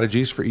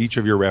strategies for each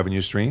of your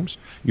revenue streams.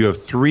 You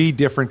have 3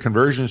 different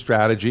conversion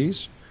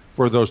strategies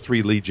for those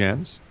 3 lead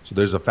gens. So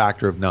there's a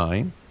factor of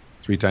 9,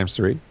 3 times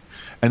 3.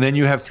 And then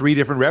you have 3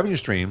 different revenue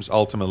streams,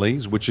 ultimately,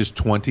 which is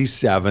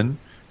 27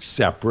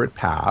 separate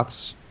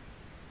paths.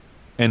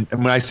 And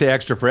when I say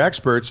extra for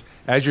experts,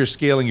 as you're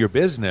scaling your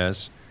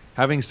business,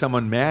 having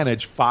someone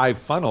manage 5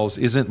 funnels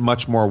isn't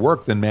much more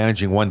work than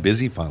managing 1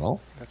 busy funnel.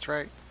 That's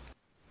right.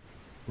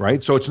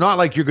 Right? So it's not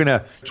like you're going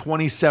to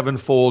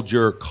 27-fold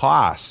your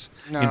costs.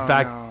 No, in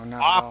fact,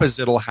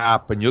 opposite will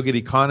happen. You'll get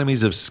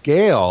economies of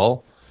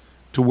scale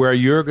to where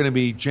you're going to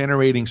be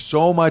generating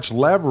so much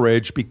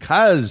leverage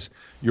because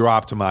you're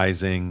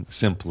optimizing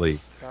simply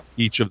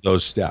each of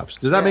those steps.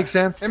 Does that make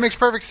sense? It makes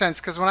perfect sense,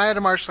 because when I had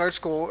a martial arts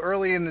school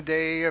early in the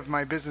day of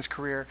my business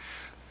career,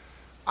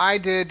 I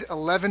did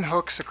 11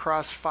 hooks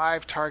across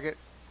 5 target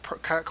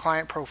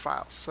client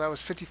profiles. So that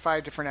was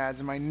 55 different ads.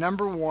 And my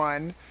number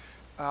 1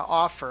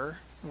 offer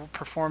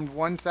performed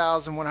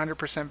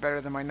 1,100%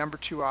 better than my number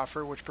 2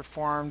 offer, which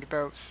performed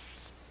about,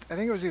 I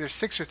think it was either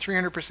 6 or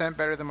 300%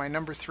 better than my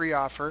number 3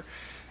 offer.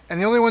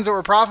 And the only ones that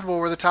were profitable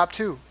were the top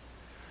 2.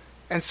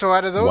 And so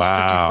out of those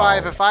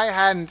 55, if I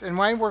hadn't, and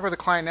when I work with a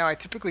client now, I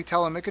typically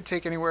tell them it could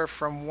take anywhere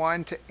from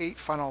 1 to 8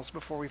 funnels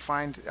before we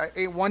find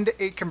 1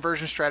 to 8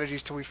 conversion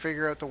strategies till we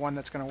figure out the one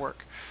that's going to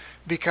work.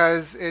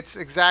 Because it's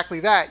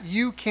exactly that.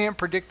 You can't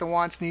predict the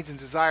wants, needs, and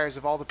desires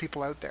of all the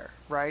people out there,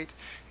 right?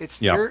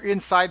 You're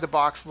inside the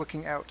box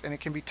looking out, and it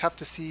can be tough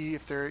to see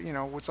if they're,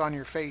 what's on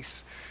your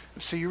face.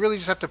 So you really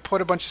just have to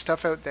put a bunch of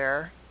stuff out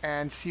there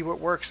and see what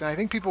works. And I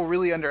think people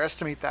really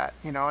underestimate that,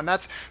 and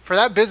that's for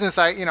that business.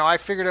 I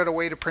figured out a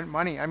way to print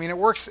money. I mean, it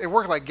worked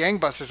like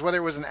gangbusters, whether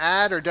it was an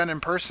ad or done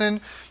in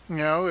person. It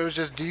was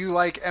just, do you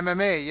like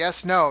MMA?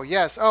 Yes, no,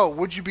 yes. Oh,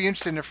 would you be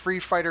interested in a free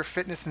fighter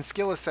fitness and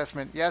skill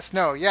assessment? Yes,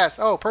 no, yes.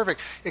 Oh,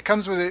 perfect. It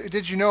comes with it.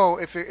 Did you know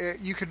if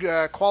you could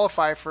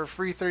qualify for a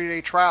free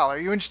 30-day trial? Are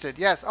you interested?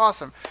 Yes,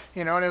 awesome.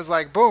 And it was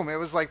like, boom, it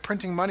was like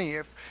printing money.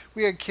 If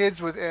we had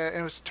kids with, and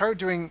it was started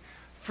doing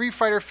free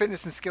fighter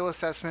fitness and skill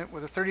assessment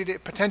with a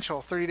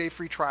potential 30-day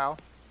free trial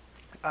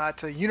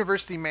to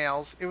university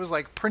males, it was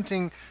like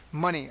printing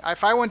money.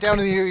 If I went down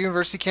to the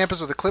university campus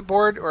with a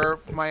clipboard or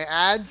my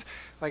ads,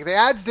 like the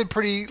ads did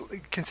pretty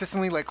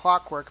consistently like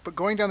clockwork, but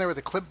going down there with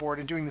a clipboard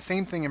and doing the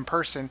same thing in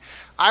person,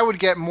 I would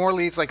get more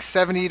leads, like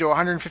 70 to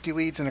 150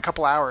 leads in a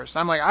couple hours.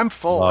 And I'm like, I'm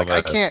full.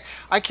 I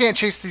can't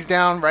chase these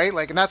down, right?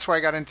 Like, and that's where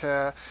I got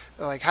into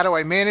like, how do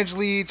I manage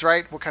leads,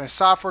 right? What kind of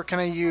software can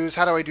I use?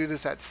 How do I do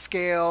this at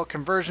scale?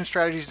 Conversion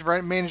strategies,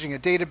 right? Managing a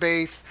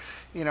database,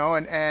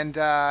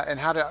 and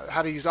how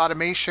to use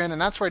automation.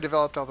 And that's where I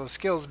developed all those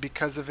skills,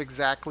 because of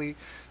exactly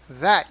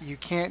that. You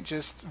can't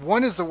just,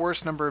 1 is the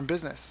worst number in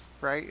business,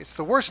 right? It's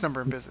the worst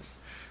number in business.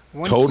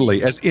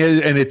 Totally.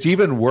 And it's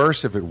even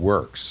worse if it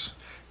works.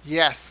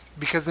 Yes,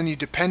 because then you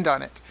depend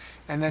on it.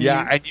 And then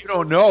and you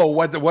don't know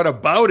what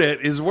about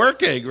it is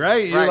working,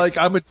 right? You're like,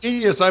 I'm a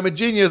genius.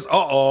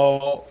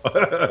 Uh-oh.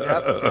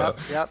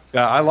 Yep.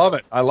 Yeah, I love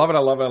it.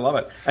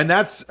 And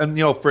that's,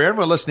 for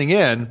everyone listening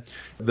in,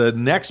 the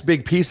next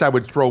big piece I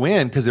would throw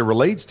in, because it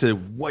relates to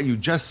what you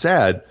just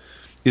said,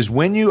 is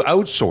when you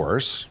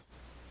outsource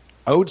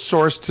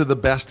to the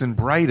best and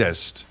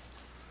brightest,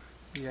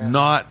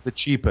 not the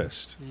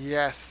cheapest.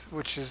 Yes,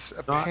 which is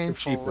a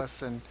painful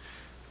lesson.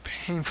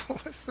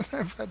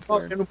 I've had to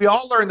learn. And we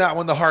all learn that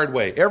one the hard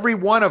way. Every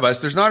one of us.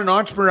 There's not an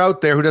entrepreneur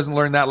out there who doesn't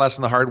learn that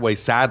lesson the hard way,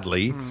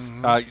 sadly.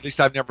 Mm-hmm. At least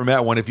I've never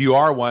met one. If you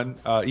are one,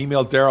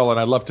 email Daryl and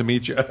I'd love to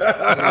meet you.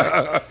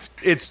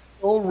 It's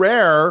so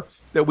rare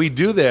that we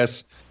do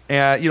this.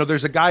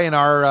 There's a guy in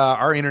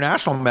our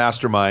international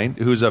mastermind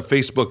who's a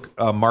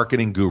Facebook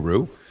marketing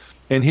guru,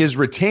 and his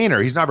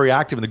retainer, he's not very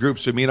active in the group,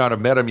 so you may not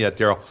have met him yet,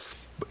 Daryl.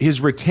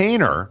 His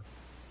retainer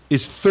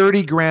is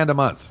 $30,000 a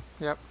month.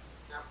 Yep.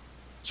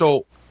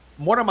 So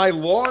one of my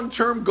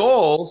long-term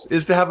goals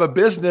is to have a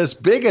business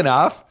big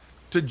enough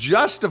to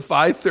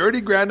justify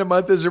 $30,000 a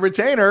month as a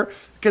retainer,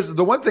 because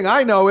the one thing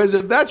I know is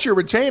if that's your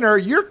retainer,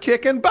 you're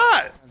kicking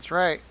butt. That's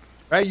right.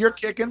 Right? You're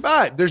kicking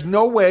butt. There's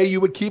no way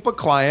you would keep a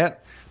client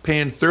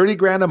paying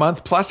 $30,000 a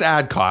month plus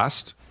ad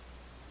cost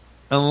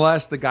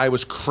unless the guy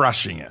was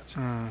crushing it.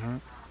 Mm-hmm.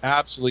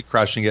 Absolutely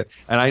crushing it.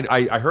 And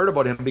I heard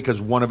about him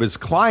because one of his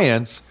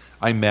clients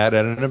I met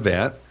at an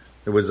event.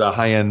 It was a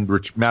high-end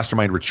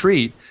mastermind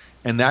retreat.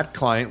 And that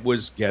client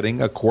was getting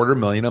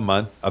 $250,000 a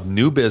month of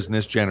new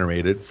business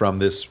generated from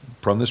this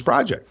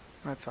project.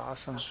 That's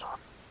awesome.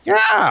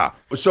 Yeah.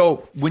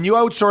 So when you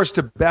outsource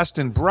to best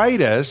and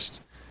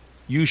brightest,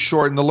 you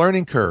shorten the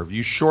learning curve.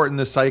 You shorten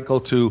the cycle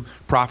to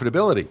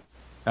profitability.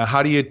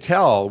 How do you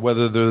tell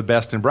whether they're the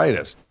best and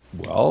brightest?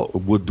 Well,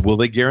 will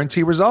they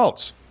guarantee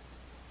results?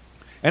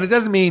 And it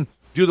doesn't mean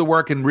do the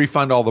work and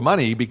refund all the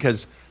money,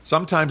 because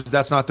sometimes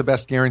that's not the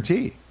best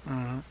guarantee.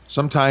 Mm-hmm.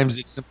 Sometimes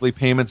it's simply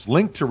payments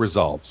linked to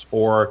results,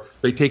 or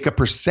they take a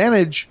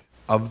percentage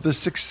of the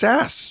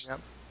success. Yep.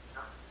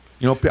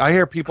 You know, I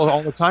hear people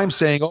all the time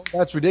saying, "Oh,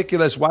 that's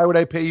ridiculous. Why would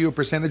I pay you a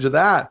percentage of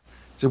that?" I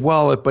said,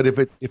 "Well, but if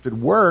it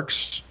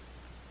works,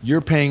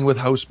 you're paying with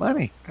house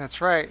money." That's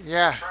right.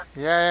 Yeah.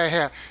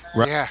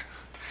 Right. Yeah.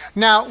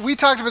 Now, we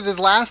talked about this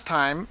last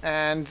time,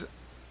 and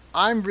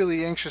I'm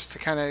really anxious to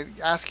kind of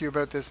ask you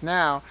about this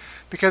now,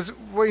 because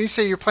when you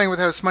say you're playing with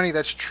house money,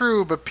 that's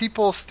true, but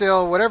people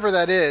still, whatever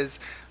that is,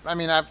 I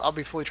mean, I'll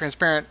be fully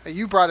transparent.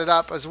 You brought it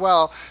up as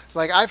well.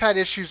 Like, I've had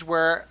issues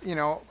where,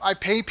 I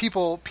pay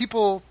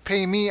people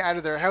pay me out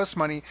of their house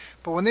money,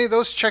 but when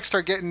those checks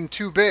start getting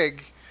too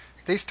big,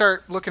 they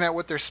start looking at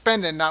what they're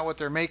spending, not what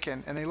they're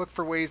making, and they look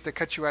for ways to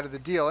cut you out of the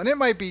deal. And it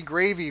might be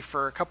gravy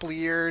for a couple of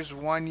years,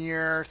 1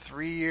 year,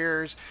 3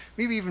 years,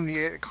 maybe even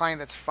a client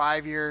that's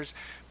 5 years.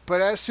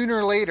 But sooner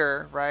or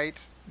later, right,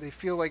 they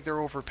feel like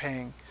they're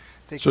overpaying.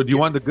 So do you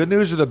want the good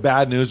news or the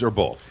bad news or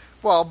both?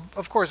 Well,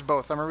 of course,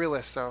 both. I'm a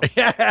realist, so.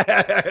 Yeah.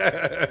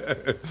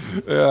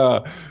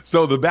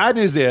 So the bad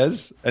news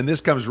is, and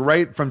this comes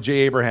right from Jay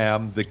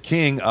Abraham, the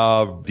king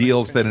of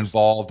deals that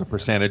involved a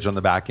percentage on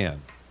the back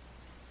end.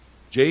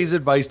 Jay's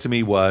advice to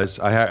me was,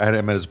 I had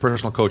him as a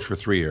personal coach for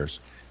 3 years.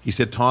 He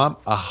said, Tom,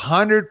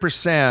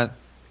 100%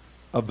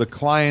 of the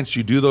clients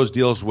you do those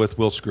deals with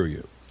will screw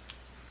you.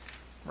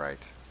 Right.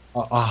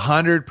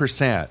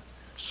 100%.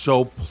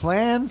 So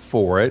plan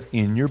for it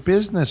in your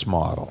business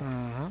model.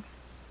 Mm-hmm.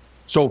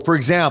 So, for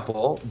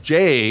example,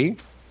 Jay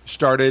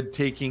started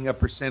taking a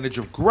percentage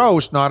of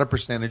gross, not a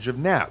percentage of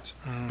net,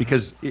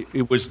 because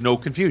it was no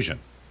confusion.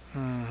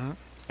 Mm-hmm.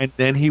 And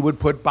then he would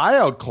put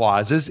buyout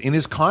clauses in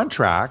his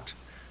contract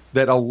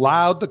that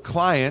allowed the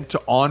client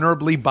to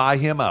honorably buy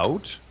him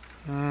out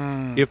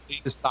if they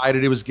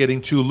decided it was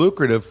getting too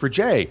lucrative for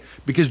Jay.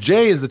 Because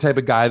Jay is the type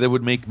of guy that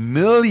would make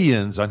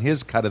millions on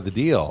his cut of the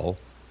deal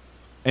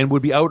and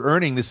would be out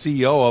earning the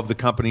CEO of the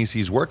companies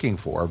he's working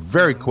for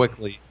very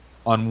quickly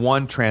on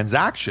one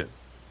transaction.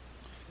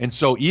 And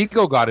so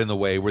ego got in the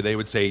way where they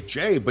would say,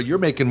 Jay, but you're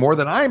making more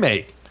than I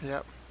make.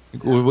 Yep.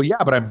 Well, yeah,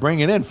 but I'm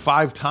bringing in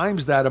 5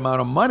 times that amount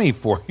of money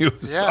for you.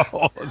 Yeah.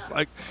 So it's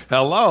like,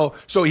 hello.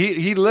 So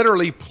he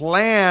literally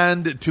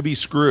planned to be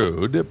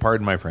screwed,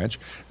 pardon my French,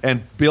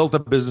 and built a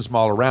business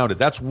model around it.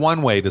 That's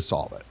one way to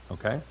solve it,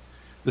 okay?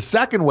 The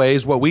second way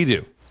is what we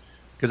do,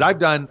 because I've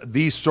done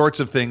these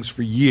sorts of things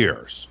for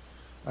years.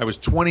 I was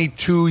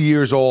 22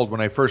 years old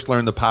when I first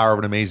learned the power of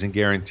an amazing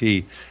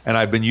guarantee, and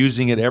I've been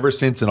using it ever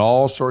since in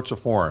all sorts of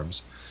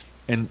forms.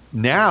 And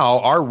now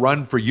our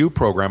Run For You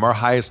program, our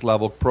highest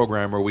level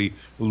program where we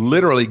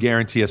literally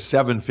guarantee a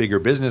 7-figure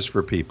business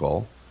for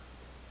people,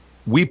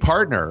 we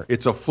partner.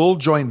 It's a full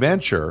joint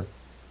venture,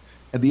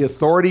 and the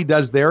authority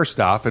does their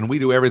stuff, and we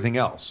do everything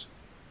else.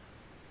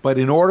 But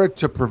in order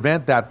to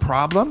prevent that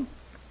problem,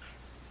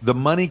 the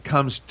money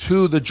comes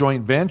to the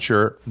joint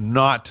venture,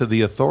 not to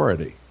the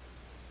authority.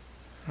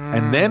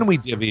 And then we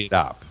divvy it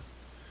up.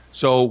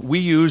 So we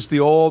use the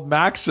old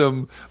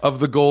maxim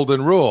of the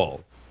golden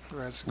rule,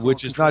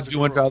 which is not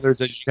do unto others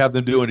as you have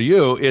them do unto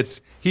you.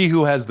 It's he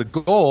who has the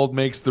gold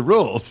makes the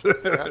rules.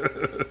 Yeah.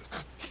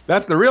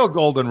 That's the real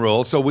golden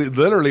rule. So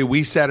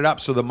we set it up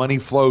so the money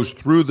flows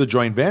through the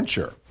joint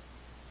venture.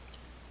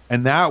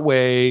 And that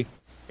way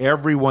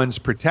everyone's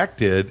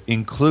protected,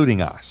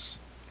 including us.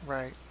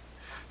 Right.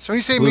 So when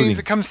you say it means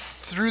it comes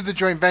through the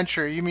joint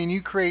venture, you mean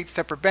you create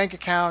separate bank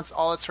accounts,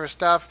 all that sort of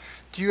stuff.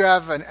 Do you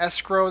have an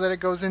escrow that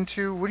it goes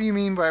into? What do you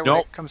mean by when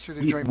it comes through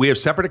the joint venture? We have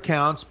separate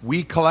accounts.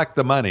 We collect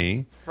the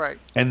money. Right.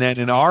 And then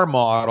in our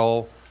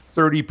model,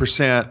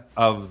 30%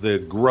 of the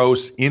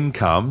gross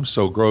income,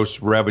 so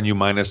gross revenue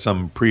minus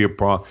some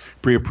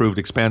pre-approved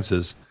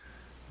expenses,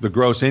 the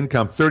gross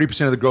income,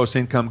 30% of the gross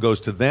income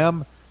goes to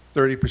them,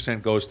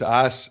 30% goes to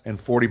us, and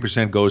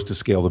 40% goes to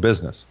scale the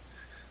business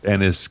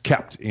and is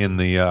kept in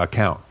the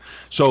account.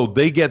 So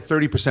they get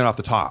 30% off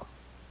the top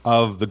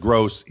of the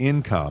gross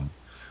income,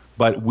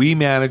 but we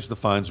manage the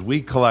funds, we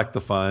collect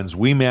the funds,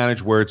 we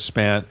manage where it's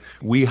spent,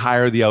 we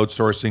hire the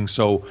outsourcing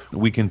so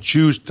we can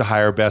choose to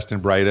hire best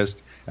and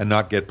brightest and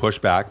not get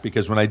pushback.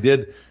 Because when I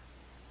did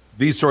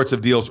these sorts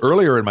of deals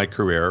earlier in my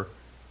career,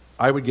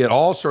 I would get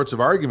all sorts of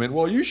argument,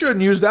 well, you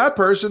shouldn't use that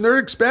person, they're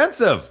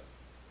expensive.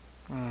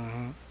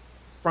 Mm-hmm.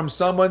 From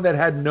someone that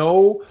had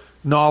no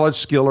knowledge,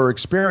 skill, or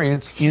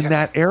experience in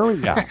that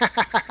area.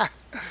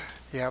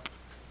 Yep.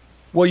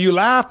 Well, you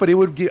laugh, but it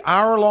would be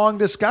hour-long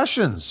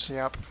discussions.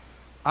 Yep.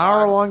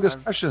 Hour-long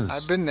discussions.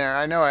 I've been there.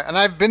 I know it. And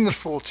I've been the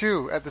fool,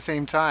 too, at the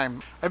same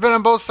time. I've been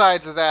on both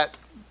sides of that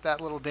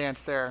little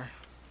dance there.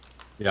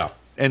 Yeah.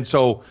 And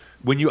so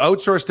when you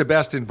outsource to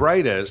best and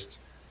brightest,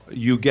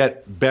 you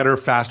get better,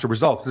 faster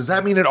results. Does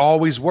that mean it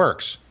always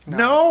works?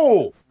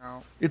 No.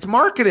 It's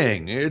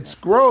marketing, it's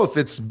growth,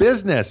 it's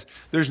business.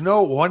 There's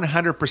no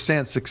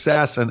 100%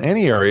 success in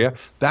any area.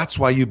 That's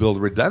why you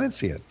build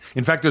redundancy in.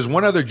 In fact, there's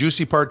one other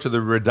juicy part to the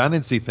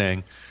redundancy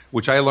thing,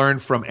 which I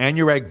learned from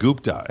Anurag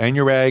Gupta.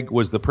 Anurag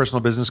was the personal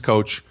business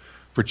coach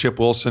for Chip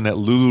Wilson at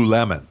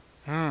Lululemon.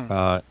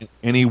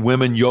 Any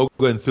women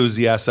yoga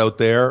enthusiasts out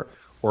there,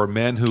 or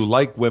men who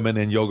like women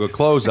in yoga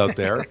clothes out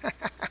there,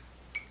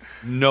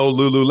 no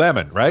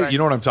Lululemon, right? You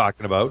know what I'm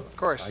talking about. Of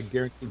course. I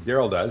guarantee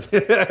Daryl does.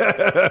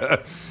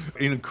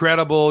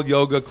 Incredible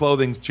yoga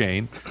clothing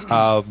chain.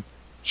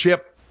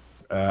 Chip,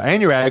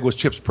 Anurag was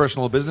Chip's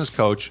personal business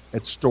coach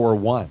at Store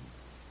One.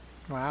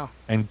 Wow.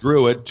 And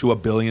grew it to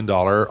 $1 billion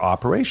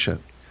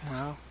operation.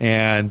 Wow.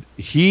 And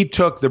he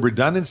took the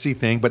redundancy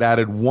thing, but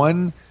added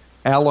one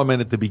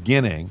element at the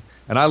beginning.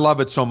 And I love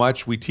it so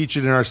much. We teach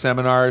it in our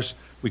seminars.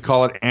 We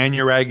call it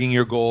Anuragging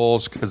Your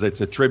Goals because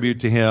it's a tribute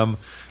to him.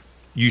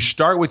 You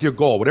start with your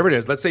goal, whatever it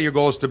is. Let's say your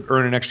goal is to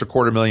earn an extra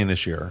 $250,000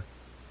 this year.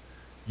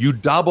 You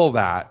double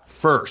that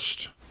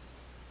first.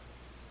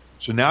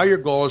 So now your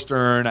goal is to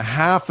earn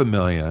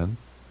 $500,000.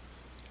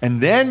 And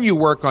then you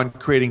work on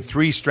creating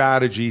 3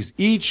 strategies,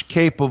 each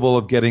capable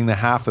of getting the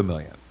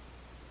 $500,000.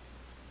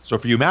 So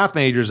for you math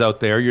majors out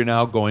there, you're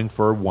now going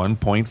for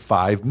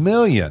 $1.5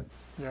 million.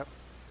 Yep.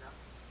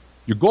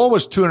 Your goal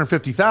was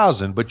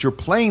 $250,000, but you're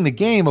playing the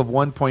game of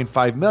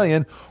 $1.5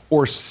 million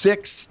or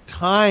 6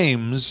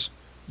 times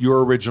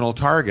your original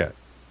target.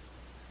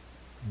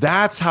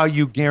 That's how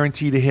you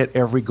guarantee to hit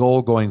every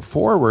goal going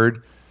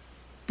forward.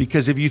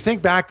 Because if you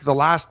think back to the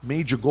last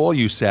major goal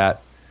you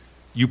set,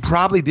 you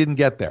probably didn't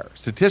get there.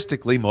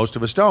 Statistically, most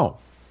of us don't.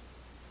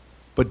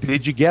 But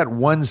did you get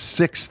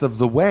 1/6 of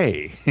the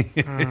way?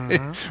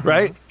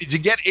 Right? Did you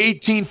get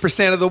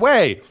 18% of the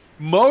way?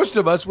 Most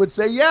of us would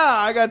say, yeah,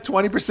 I got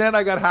 20%,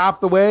 I got half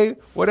the way,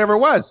 whatever it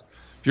was.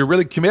 If you're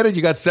really committed,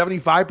 you got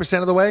 75%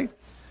 of the way.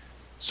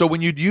 So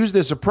when you use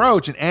this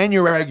approach and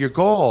anurag your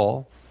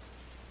goal,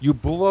 you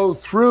blow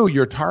through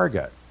your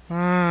target.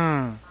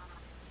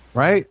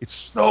 Right? It's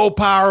so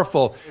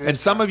powerful. And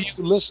some of you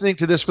listening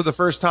to this for the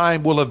first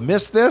time will have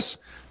missed this.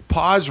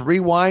 Pause,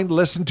 rewind,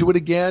 listen to it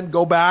again,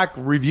 go back,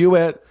 review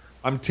it.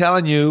 I'm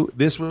telling you,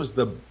 this was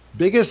the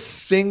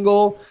biggest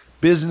single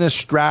business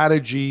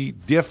strategy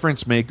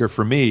difference maker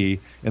for me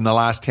in the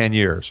last 10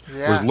 years,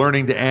 was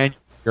learning to annual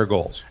your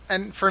goals.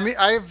 And for me,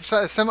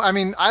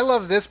 I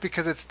love this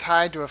because it's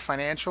tied to a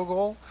financial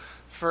goal.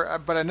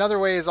 But another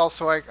way is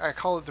also, I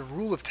call it the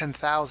rule of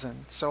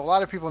 10,000. So a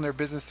lot of people in their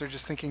business, they're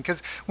just thinking,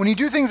 because when you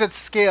do things at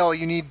scale,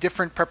 you need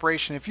different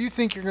preparation. If you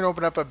think you're going to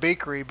open up a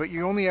bakery, but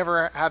you only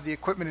ever have the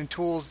equipment and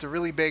tools to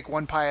really bake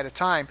one pie at a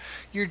time,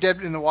 you're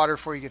dead in the water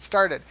before you get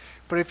started.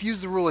 But if you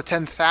use the rule of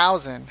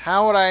 10,000,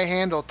 how would I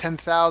handle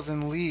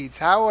 10,000 leads?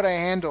 How would I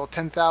handle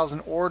 10,000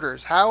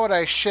 orders? How would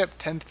I ship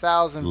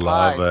 10,000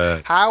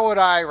 pies? How would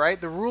I,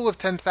 right? The rule of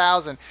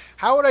 10,000.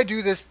 How would I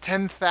do this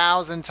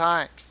 10,000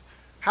 times?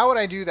 How would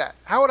I do that?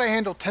 How would I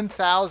handle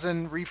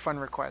 10,000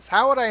 refund requests?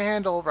 How would I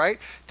handle,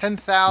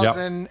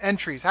 10,000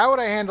 entries? How would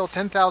I handle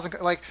 10,000?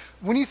 Like,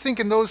 when you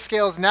think in those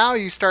scales, now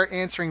you start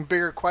answering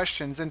bigger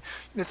questions. And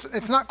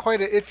it's not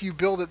quite a if you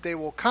build it, they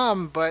will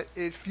come. But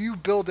if you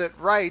build it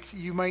right,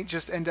 you might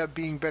just end up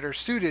being better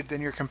suited than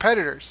your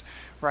competitors.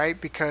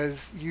 Right?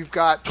 Because you've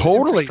got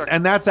totally.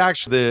 And that's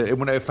actually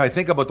if I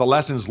think about the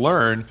lessons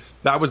learned,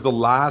 that was the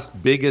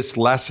last biggest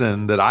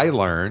lesson that I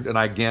learned. And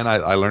again,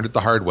 I learned it the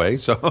hard way.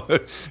 So,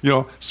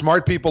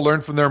 smart people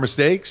learn from their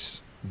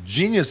mistakes.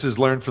 Geniuses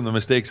learn from the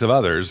mistakes of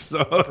others.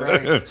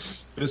 So,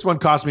 this one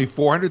cost me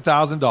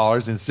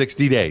 $400,000 in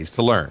 60 days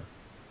to learn.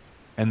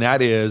 And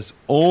that is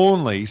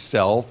only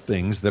sell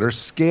things that are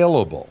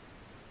scalable.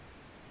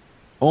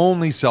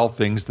 Only sell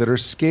things that are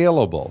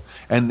scalable.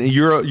 And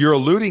you're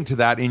alluding to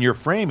that in your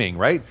framing,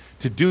 right?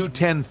 To do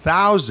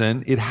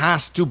 10,000, it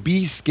has to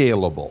be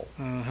scalable.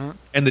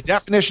 And the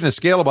definition of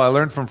scalable, I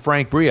learned from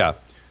Frank Bria,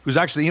 who's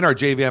actually in our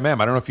JVMM.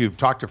 I don't know if you've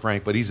talked to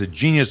Frank, but he's a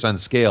genius on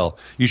scale.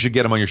 You should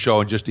get him on your show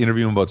and just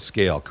interview him about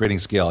scale, creating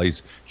scale.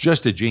 He's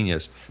just a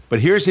genius.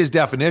 But here's his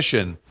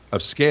definition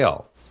of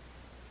scale.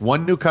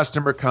 One new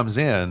customer comes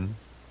in,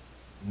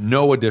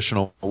 no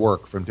additional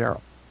work from Daryl.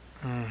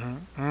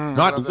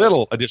 Not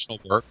little additional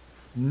work,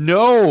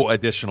 no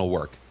additional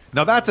work.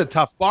 Now that's a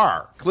tough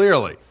bar,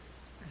 clearly.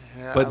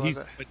 But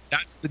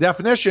that's the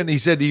definition. He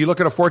said, you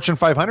look at a Fortune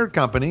 500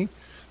 company,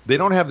 they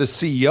don't have the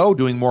CEO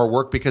doing more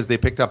work because they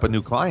picked up a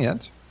new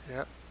client.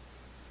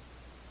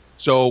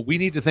 So we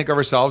need to think of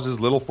ourselves as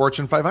little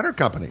Fortune 500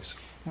 companies.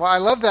 Well, I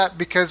love that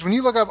because when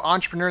you look up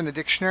entrepreneur in the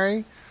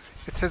dictionary,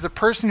 it says a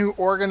person who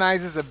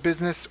organizes a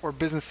business or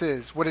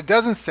businesses. What it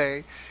doesn't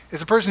say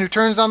is a person who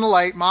turns on the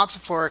light, mops the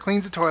floor,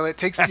 cleans the toilet,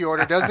 takes the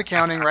order, does the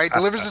counting, right,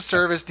 delivers the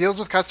service, deals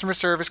with customer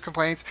service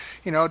complaints,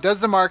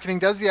 does the marketing,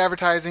 does the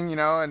advertising,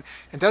 and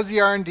does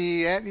the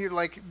R&D. And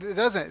it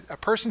doesn't. A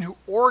person who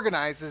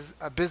organizes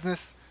a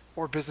business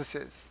or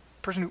businesses.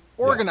 A person who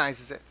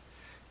organizes it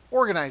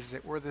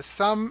where the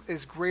sum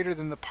is greater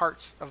than the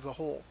parts of the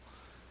whole.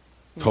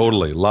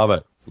 Totally. Love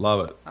it.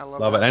 Love it. I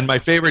love it. And my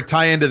favorite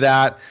tie into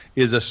that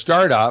is a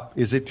startup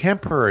is a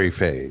temporary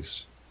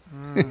phase.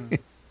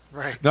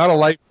 Right. Not a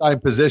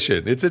lifetime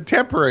position. It's a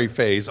temporary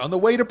phase on the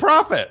way to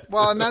profit.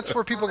 Well, and that's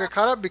where people get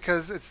caught up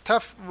because it's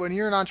tough when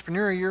you're an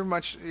entrepreneur.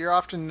 You're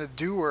often a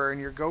doer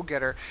and you're a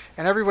go-getter,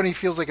 and everybody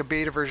feels like a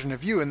beta version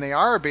of you, and they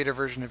are a beta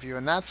version of you,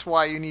 and that's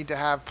why you need to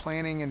have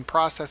planning and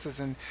processes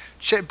and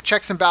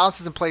checks and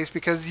balances in place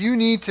because you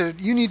need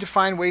to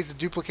find ways to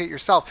duplicate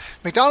yourself.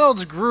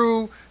 McDonald's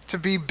grew to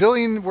be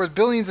worth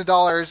billions of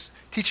dollars,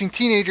 teaching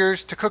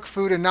teenagers to cook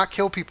food and not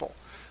kill people.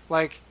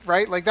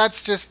 Right? Like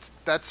that's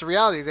the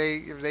reality.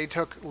 They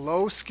took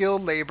low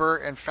skilled labor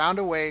and found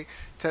a way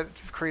to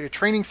create a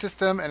training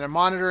system and a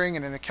monitoring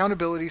and an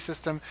accountability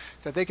system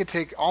that they could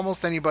take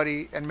almost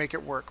anybody and make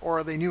it work,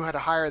 or they knew how to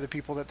hire the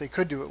people that they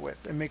could do it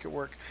with and make it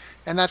work.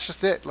 And that's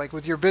just it, like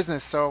with your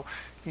business. So,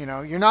 you're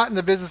not in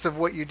the business of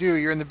what you do,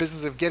 you're in the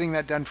business of getting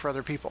that done for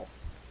other people,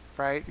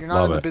 right? You're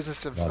not in the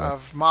business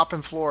of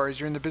mopping floors,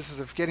 you're in the business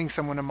of getting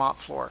someone to mop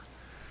floor,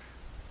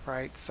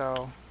 right?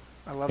 So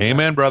I love that.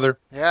 Amen, brother.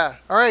 Yeah.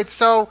 All right.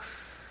 So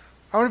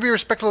I want to be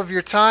respectful of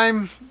your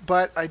time,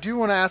 but I do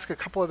want to ask a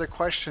couple other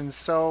questions.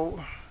 So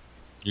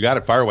You got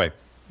it. Fire away.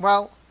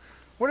 well,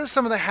 what are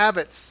some of the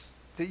habits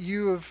that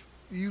you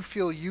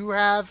feel you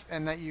have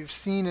and that you've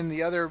seen in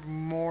the other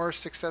more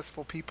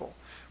successful people?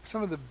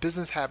 Some of the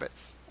business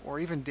habits or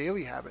even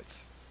daily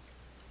habits?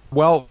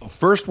 Well,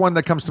 first one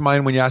that comes to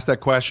mind when you ask that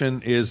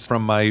question is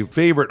from my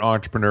favorite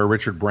entrepreneur,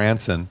 Richard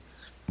Branson.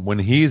 When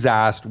he's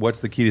asked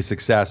what's the key to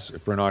success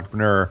for an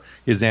entrepreneur,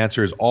 his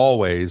answer is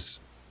always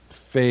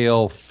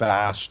fail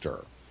faster.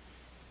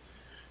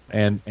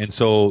 And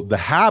so the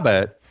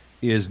habit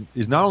is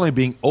not only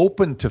being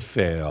open to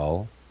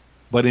fail,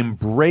 but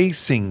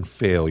embracing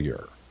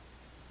failure.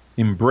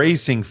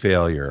 Embracing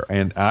failure.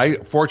 And I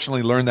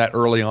fortunately learned that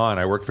early on.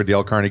 I worked for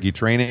Dale Carnegie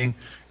Training,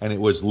 and it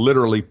was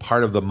literally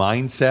part of the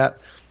mindset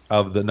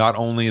of not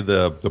only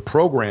the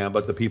program,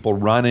 but the people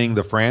running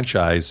the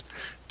franchise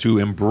to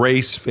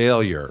embrace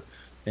failure.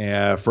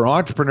 For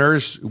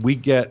entrepreneurs, we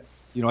get,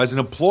 as an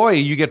employee,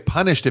 you get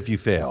punished if you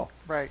fail.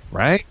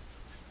 Right?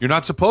 You're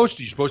not supposed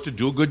to. You're supposed to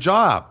do a good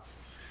job.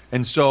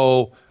 And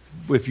so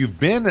if you've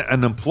been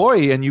an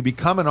employee and you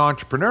become an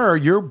entrepreneur,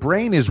 your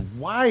brain is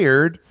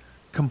wired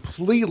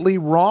completely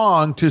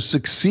wrong to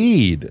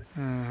succeed.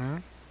 Mm-hmm.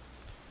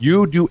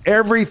 You do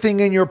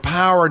everything in your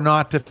power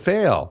not to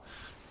fail.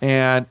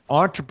 And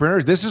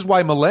entrepreneurs, this is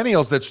why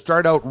millennials that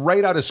start out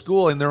right out of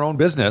school in their own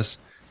business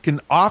can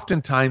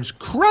oftentimes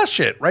crush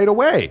it right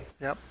away.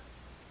 Yep.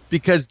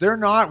 Because they're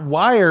not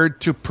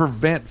wired to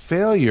prevent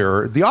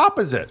failure. The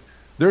opposite.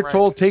 They're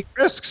told take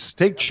risks,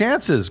 take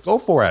chances, go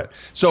for it.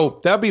 So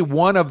that'd be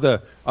one of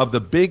the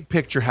big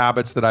picture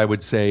habits that I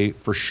would say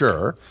for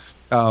sure.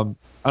 On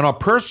a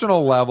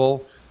personal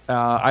level,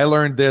 I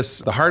learned this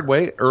the hard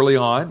way early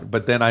on,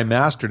 but then I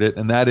mastered it,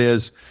 and that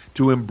is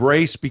to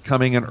embrace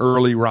becoming an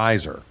early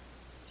riser.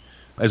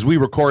 As we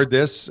record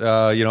this,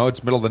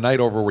 it's middle of the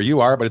night over where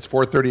you are, but it's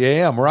 4:30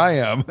 a.m. where I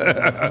am.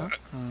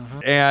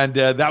 And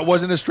that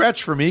wasn't a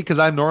stretch for me because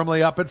I'm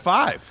normally up at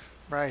 5.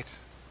 Right.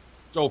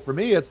 So for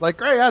me, it's like,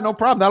 hey, yeah, no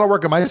problem. That'll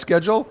work in my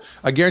schedule.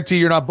 I guarantee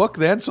you're not booked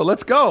then, so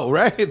let's go,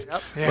 right?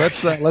 Yep. Yeah.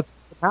 Let's make it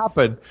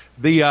happen.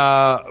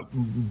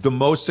 The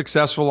most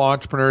successful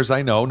entrepreneurs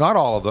I know, not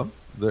all of them,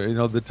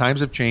 the times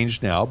have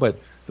changed now, but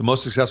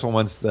most of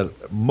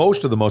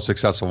the most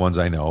successful ones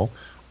I know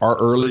are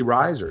early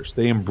risers.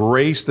 They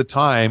embrace the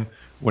time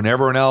when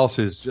everyone else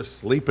is just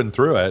sleeping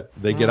through it.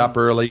 They get up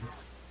early.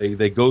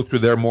 They go through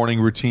their morning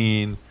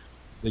routine.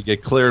 They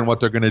get clear on what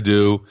they're going to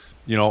do.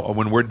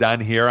 When we're done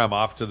here, I'm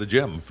off to the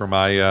gym for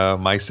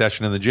my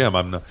session in the gym.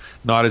 I'm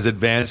not as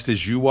advanced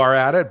as you are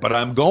at it, but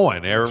I'm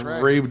going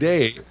every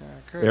day.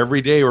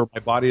 Every day where my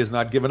body is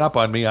not giving up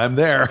on me, I'm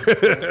there.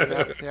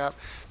 Yep.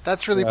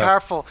 That's really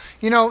powerful.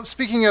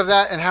 Speaking of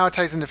that and how it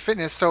ties into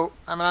fitness, so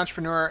I'm an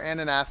entrepreneur and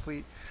an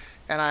athlete,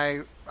 and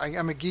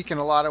I'm a geek in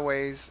a lot of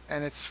ways.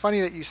 And it's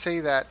funny that you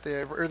say that,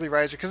 the early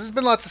riser, because there's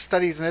been lots of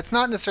studies, and it's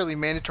not necessarily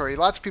mandatory.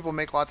 Lots of people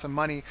make lots of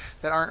money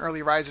that aren't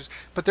early risers.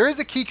 But there is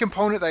a key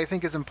component that I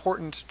think is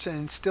important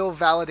and still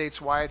validates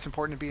why it's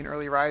important to be an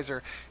early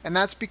riser. And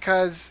that's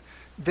because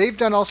they've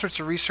done all sorts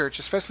of research,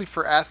 especially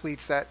for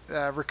athletes, that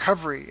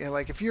recovery.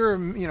 Like if you're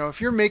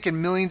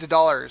making millions of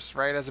dollars,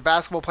 right, as a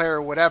basketball player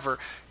or whatever,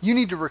 you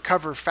need to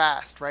recover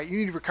fast, right? You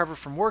need to recover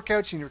from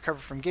workouts, you need to recover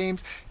from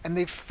games. And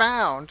they've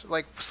found,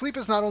 like, sleep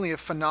is not only a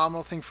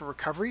phenomenal thing for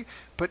recovery,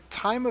 but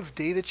time of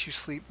day that you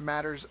sleep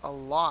matters a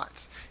lot.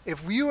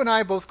 If you and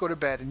I both go to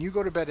bed, and you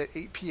go to bed at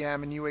 8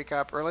 p.m. and you wake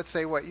up, or let's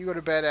say you go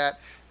to bed at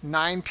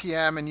 9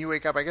 p.m. and you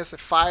wake up, I guess, at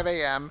 5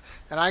 a.m.,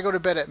 and I go to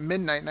bed at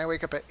midnight and I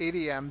wake up at 8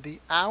 a.m., the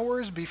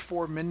hours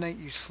before midnight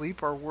you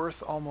sleep are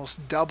worth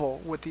almost double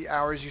what the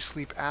hours you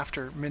sleep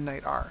after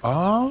midnight are.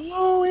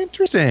 Oh,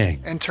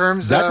 interesting. In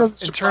terms that of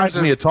doesn't surprise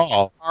me at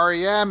all.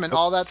 REM and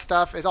all that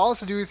stuff, it all has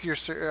to do with your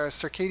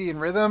circadian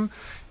rhythm,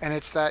 and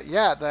it's that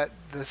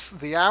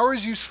the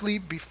hours you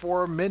sleep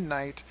before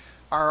midnight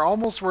are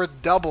almost worth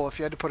double, if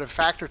you had to put a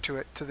factor to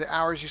it, to the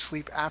hours you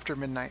sleep after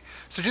midnight.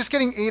 So just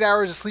getting 8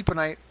 hours of sleep a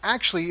night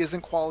actually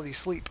isn't quality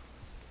sleep.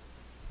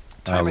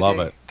 I love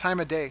it.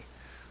 Time of day.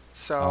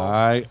 So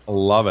I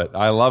love it.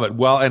 I love it.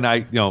 Well,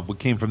 and we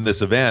came from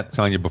this event,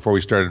 telling you before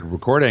we started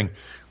recording,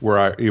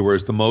 where it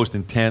was the most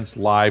intense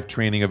live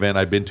training event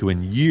I've been to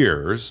in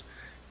years.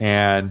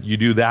 And you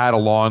do that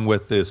along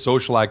with the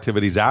social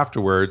activities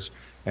afterwards,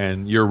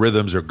 and your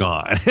rhythms are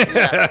gone.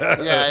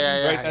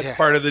 Yeah. Right? That's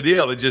part of the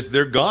deal.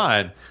 They're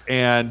gone.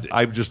 And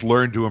I've just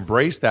learned to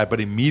embrace that,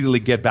 but immediately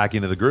get back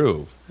into the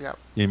groove. Yep.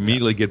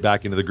 Immediately get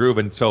back into the groove.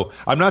 And so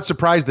I'm not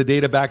surprised the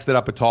data backs that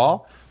up at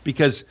all,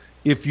 because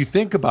if you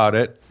think about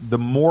it, the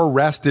more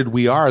rested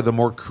we are, the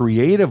more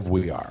creative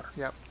we are.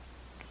 Yep.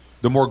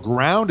 The more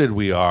grounded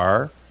we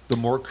are, the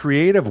more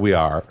creative we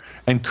are.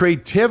 And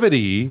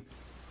creativity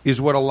is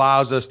what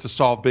allows us to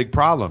solve big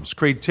problems.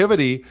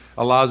 Creativity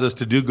allows us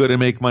to do good and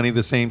make money at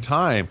the same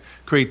time.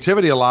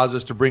 Creativity allows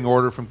us to bring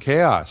order from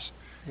chaos.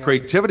 Yep.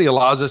 Creativity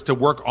allows us to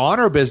work on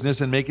our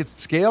business and make it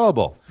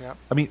scalable. Yep.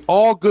 I mean,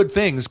 all good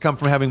things come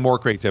from having more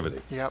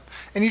creativity. Yep.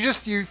 And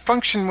you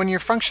function when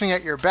you're functioning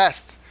at your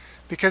best.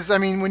 Because I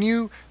mean,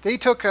 they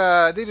did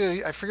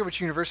I forget which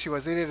university it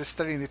was. They did a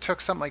study and they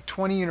took something like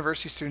 20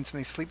 university students and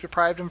they sleep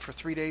deprived them for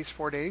 3 days,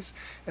 4 days,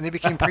 and they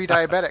became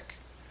pre-diabetic.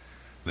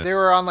 They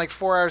were on like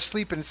 4 hours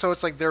sleep, and so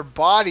it's like their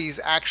bodies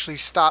actually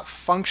stopped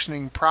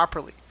functioning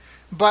properly.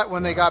 But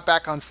when they got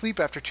back on sleep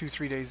after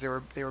 2-3 days, they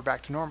were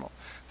back to normal.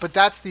 But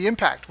that's the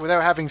impact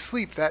without having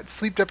sleep. That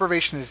sleep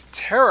deprivation is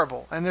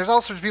terrible. And there's all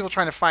sorts of people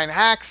trying to find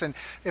hacks. And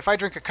if I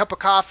drink a cup of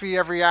coffee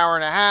every hour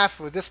and a half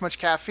with this much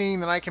caffeine,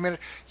 then I can manage.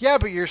 Yeah,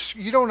 but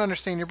you don't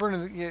understand. You're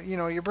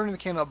burning the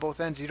candle at both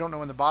ends. You don't know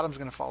when the bottom's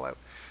going to fall out.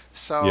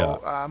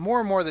 So more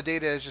and more the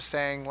data is just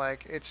saying,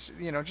 like, it's,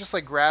 just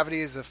like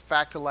gravity is a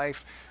fact of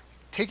life.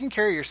 Taking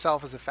care of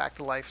yourself is a fact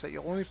of life, that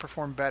you'll only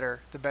perform better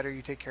the better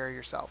you take care of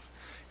yourself.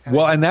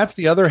 And that's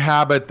the other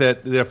habit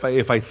that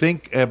if I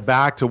think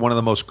back to one of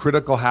the most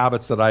critical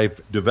habits that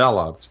I've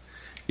developed,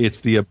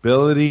 it's the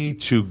ability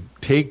to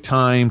take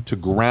time to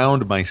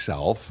ground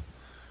myself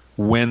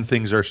when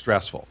things are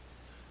stressful.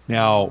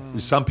 Now,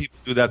 some people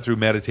do that through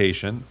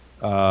meditation,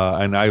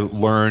 and I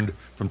learned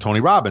from Tony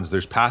Robbins,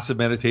 there's passive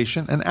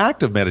meditation and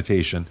active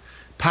meditation.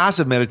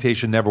 Passive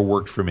meditation never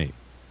worked for me.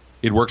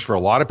 It works for a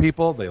lot of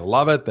people. They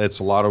love it. That's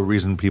a lot of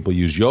reason people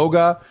use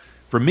yoga.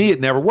 For me, it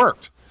never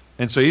worked.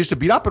 And so I used to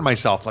beat up on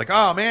myself like,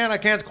 oh, man, I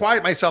can't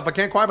quiet myself.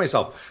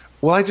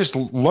 Well, I just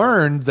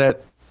learned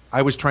that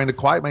I was trying to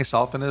quiet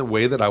myself in a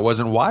way that I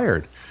wasn't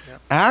wired.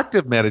 Yep.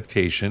 Active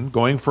meditation,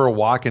 going for a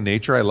walk in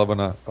nature. I live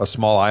on a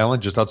small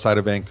island just outside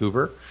of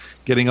Vancouver,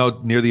 getting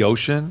out near the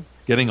ocean,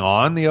 getting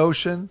on the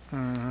ocean,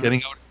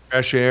 getting out in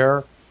fresh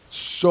air.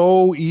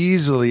 So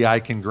easily I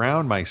can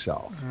ground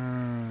myself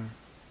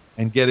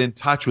and get in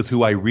touch with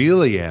who I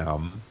really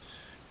am.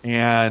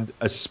 And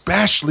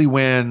especially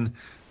when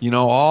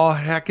all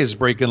heck is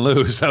breaking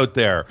loose out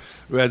there.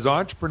 As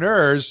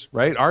entrepreneurs,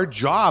 right, our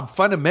job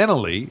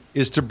fundamentally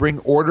is to bring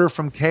order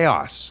from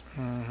chaos.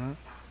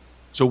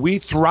 So we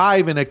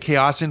thrive in a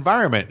chaos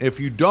environment. If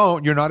you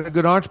don't, you're not a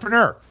good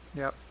entrepreneur.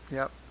 Yep.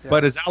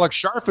 But as Alex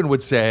Sharfin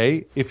would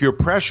say, if your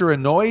pressure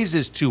and noise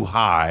is too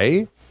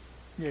high,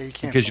 you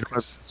can't because you don't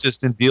have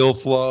consistent deal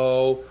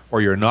flow,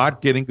 or you're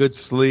not getting good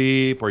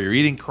sleep, or you're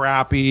eating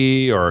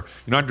crappy, or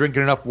you're not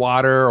drinking enough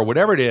water, or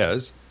whatever it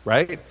is,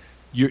 right?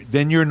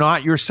 Then you're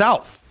not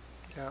yourself.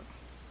 Yep.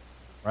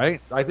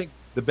 Right? I think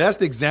the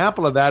best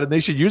example of that, and they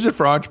should use it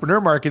for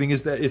entrepreneur marketing,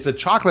 is that it's a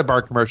chocolate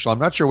bar commercial. I'm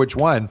not sure which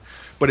one,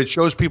 but it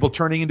shows people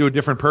turning into a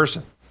different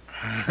person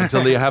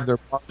until they have their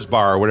Mars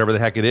bar or whatever the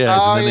heck it is.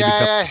 Oh, and then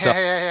yeah, they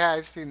become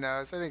I've seen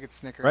those. I think it's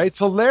Snickers. Right? It's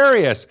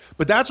hilarious.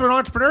 But that's what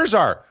entrepreneurs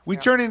are. We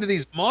turn into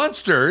these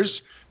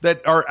monsters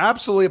that are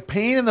absolutely a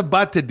pain in the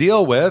butt to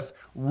deal with,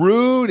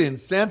 rude,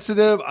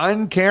 insensitive,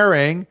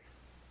 uncaring,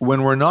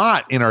 when we're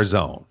not in our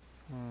zone.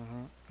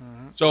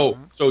 So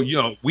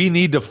we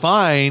need to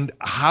find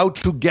how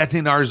to get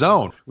in our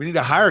zone. We need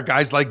to hire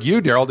guys like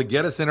you, Daryl, to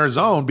get us in our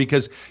zone,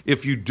 because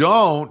if you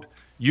don't,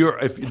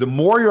 the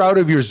more you're out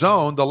of your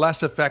zone, the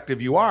less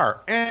effective you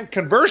are. And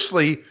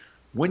conversely,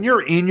 when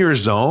you're in your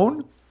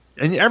zone,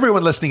 and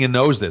everyone listening in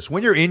knows this,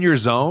 when you're in your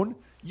zone,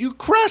 you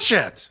crush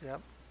it. Yep.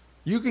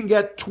 You can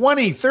get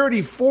 20,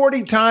 30,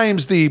 40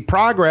 times the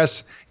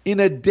progress in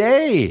a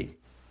day.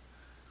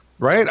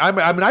 Right? I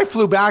mean, I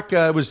flew back,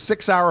 it was a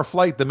 6-hour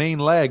flight, the main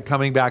leg,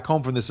 coming back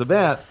home from this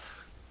event.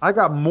 I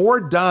got more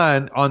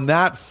done on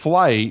that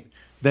flight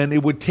than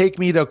it would take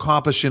me to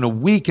accomplish in a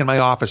week in my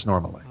office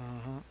normally.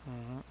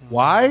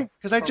 Why?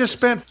 Because I just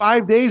spent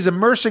 5 days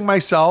immersing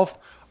myself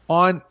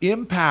on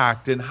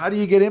impact and how do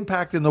you get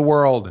impact in the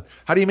world?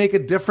 How do you make a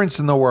difference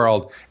in the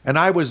world? And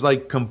I was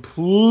like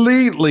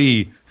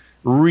completely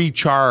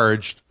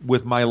recharged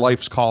with my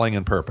life's calling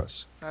and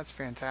purpose. That's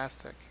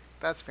fantastic.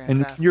 And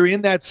if you're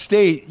in that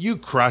state, you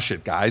crush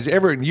it, guys.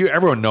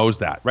 Everyone knows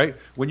that, right?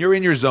 When you're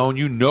in your zone,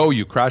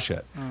 you crush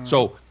it.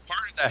 So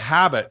part of the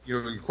habit,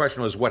 your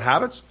question was what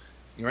habits?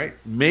 Right?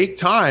 Make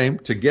time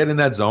to get in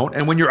that zone.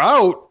 And when you're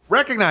out,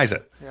 recognize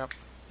it.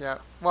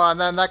 Yep. Well,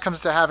 and then that comes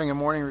to having a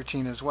morning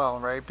routine as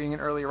well, right? Being an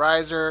early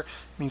riser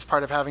means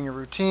part of having a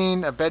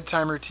routine, a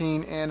bedtime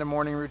routine, and a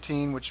morning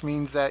routine, which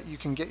means that you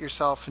can get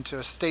yourself into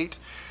a state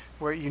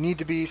where you need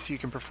to be so you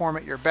can perform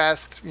at your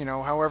best,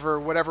 however,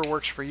 whatever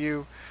works for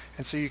you.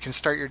 And so you can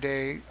start your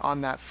day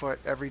on that foot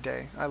every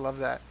day. I love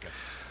that. Okay.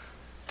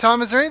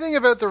 Tom, is there anything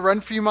about the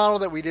Run For You model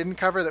that we didn't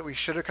cover that we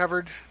should have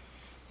covered?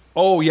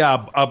 Oh,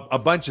 yeah, a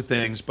bunch of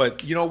things.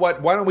 But you know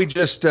what? Why don't we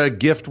just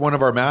gift one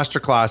of our master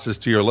classes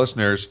to your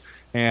listeners?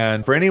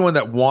 And for anyone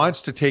that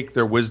wants to take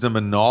their wisdom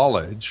and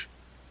knowledge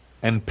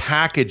and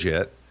package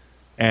it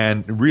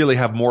and really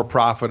have more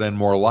profit and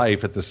more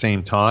life at the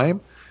same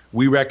time,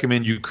 we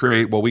recommend you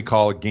create what we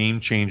call game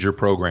changer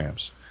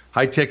programs.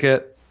 High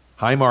ticket,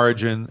 high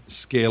margin,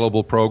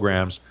 scalable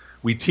programs.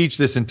 We teach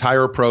this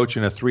entire approach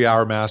in a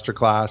 3-hour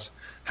masterclass.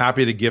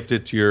 Happy to gift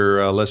it to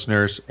your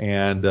listeners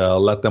and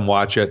let them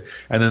watch it.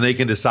 And then they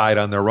can decide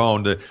on their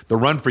own. The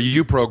Run For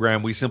You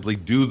program, we simply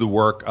do the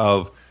work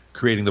of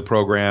creating the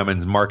program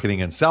and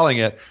marketing and selling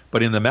it.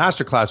 But in the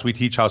masterclass, we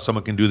teach how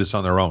someone can do this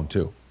on their own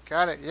too.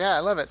 Got it. Yeah, I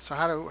love it. So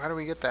how do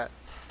we get that?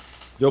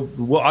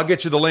 Well, I'll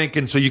get you the link,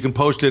 and so you can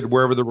post it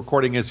wherever the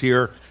recording is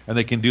here, and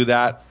they can do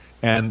that.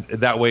 And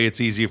that way it's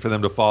easy for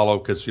them to follow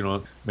because,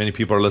 many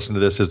people are listening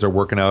to this as they're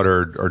working out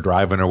or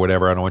driving or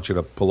whatever. I don't want you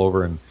to pull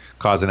over and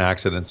cause an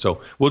accident.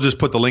 So we'll just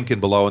put the link in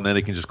below, and then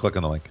they can just click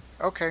on the link.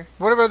 Okay.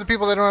 What about the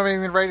people that don't have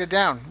anything to write it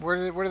down? Where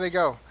do they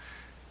go?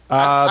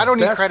 I don't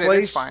need credit.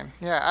 It's fine.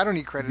 Yeah, I don't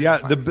need credit. Yeah,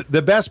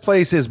 the best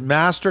place is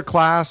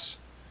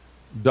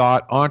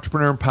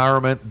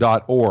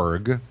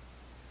masterclass.entrepreneuремpowerment.org.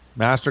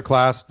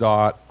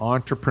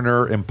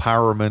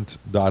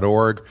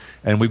 masterclass.entrepreneuремpowerment.org.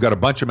 And we've got a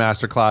bunch of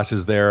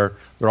masterclasses there.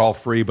 They're all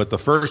free, but the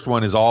first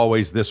one is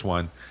always this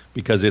one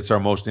because it's our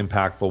most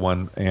impactful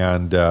one.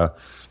 And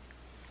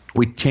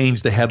we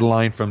change the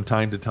headline from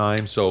time to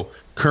time. So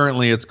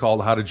currently it's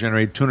called How to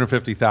Generate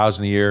 $250,000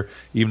 a Year,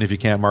 even if you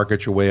can't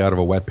market your way out of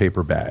a wet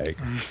paper bag.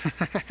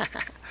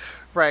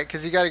 Right,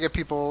 because you got to get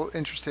people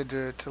interested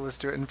to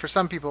listen to it. And for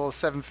some people,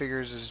 7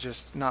 figures is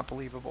just not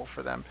believable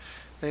for them.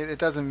 It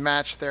doesn't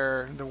match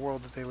the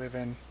world that they live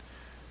in.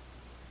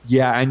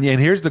 Yeah, and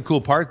here's the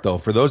cool part, though.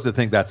 For those that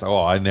think that's,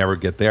 I never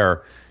get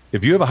there.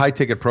 If you have a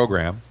high-ticket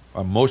program,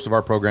 most of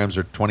our programs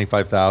are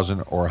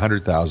 $25,000 or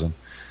 $100,000.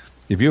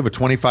 If you have a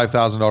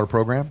 $25,000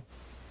 program,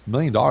 $1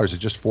 million is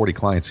just 40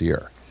 clients a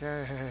year.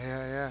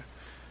 Yeah.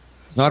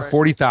 It's not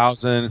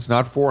 40,000. It's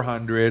not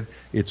 400.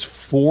 It's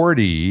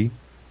 40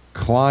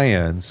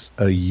 clients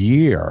a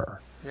year.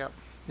 Yep.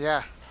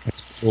 Yeah.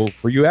 So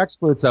for you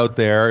experts out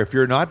there, if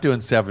you're not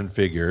doing 7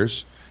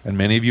 figures, and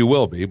many of you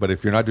will be, but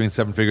if you're not doing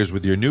 7 figures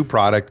with your new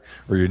product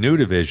or your new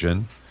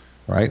division,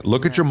 right,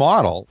 look at your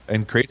model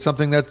and create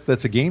something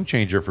that's a game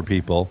changer for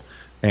people.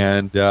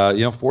 And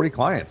 40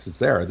 clients, it's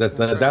there.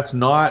 That's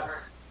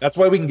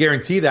why we can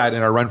guarantee that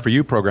in our Run For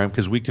You program,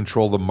 because we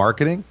control the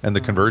marketing and the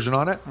conversion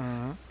on it,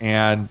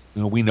 and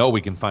we know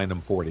we can find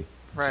them 40.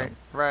 Right,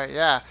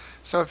 yeah.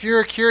 So if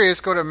you're curious,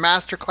 go to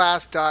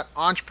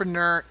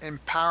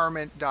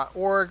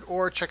masterclass.entrepreneuремpowerment.org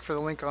or check for the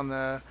link on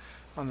the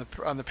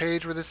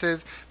page where this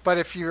is. But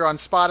if you're on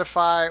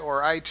Spotify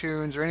or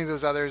iTunes or any of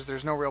those others,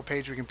 there's no real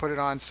page we can put it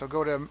on. So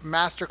go to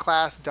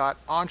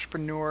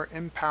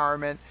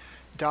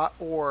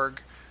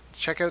masterclass.entrepreneuремpowerment.org.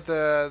 Check out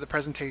the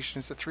presentation.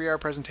 It's a 3-hour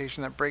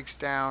presentation that breaks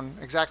down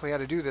exactly how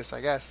to do this,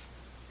 I guess.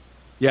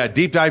 Yeah,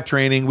 deep dive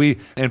training.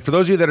 And for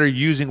those of you that are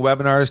using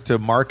webinars to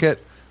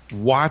market,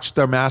 watch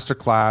the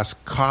masterclass,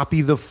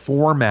 copy the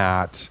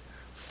format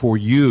for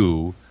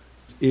you.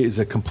 It is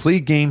a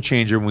complete game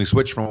changer. When we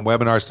switched from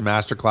webinars to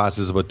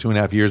masterclasses about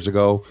 2.5 years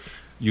ago,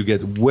 you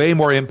get way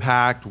more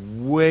impact,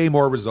 way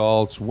more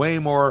results, way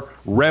more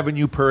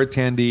revenue per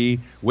attendee,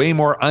 way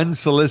more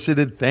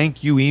unsolicited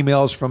thank you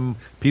emails from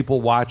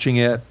people watching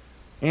it.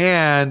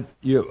 And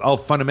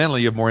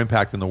fundamentally, you have more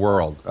impact in the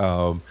world.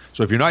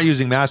 So if you're not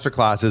using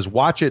masterclasses,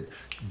 watch it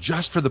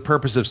just for the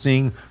purpose of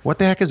seeing what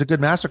the heck is a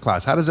good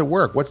masterclass. How does it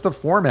work? What's the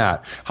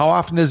format? How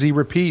often does he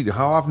repeat?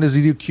 How often does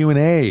he do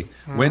Q&A?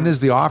 When is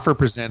the offer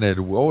presented?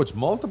 Oh, it's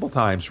multiple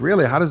times.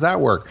 Really? How does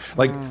that work?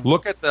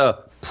 Look at the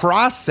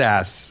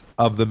process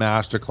of the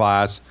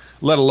masterclass,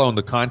 let alone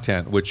the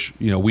content, which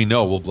we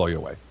know will blow you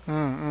away.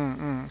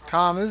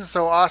 Tom, this is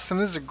so awesome.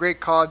 This is a great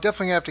call.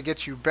 Definitely gonna have to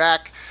get you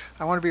back.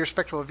 I want to be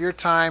respectful of your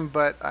time,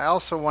 but I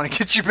also want to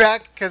get you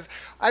back because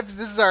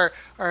this is our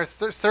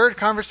third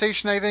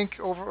conversation, I think,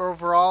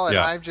 overall, and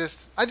I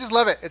just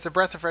love it. It's a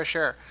breath of fresh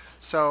air.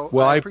 So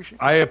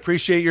I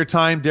appreciate your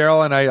time,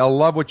 Daryl, and I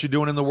love what you're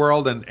doing in the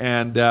world,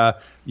 and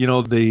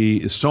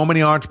so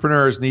many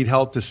entrepreneurs need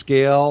help to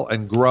scale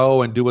and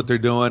grow and do what they're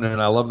doing,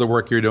 and I love the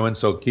work you're doing.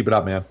 So keep it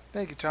up, man.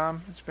 Thank you,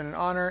 Tom. It's been an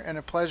honor and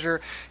a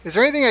pleasure. Is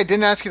there anything I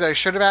didn't ask you that I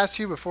should have asked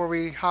you before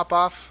we hop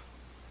off?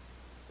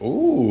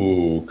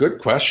 Ooh, good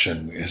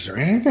question. Is there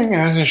anything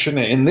I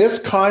shouldn't? In this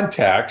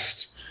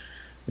context,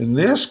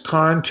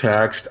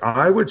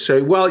 I would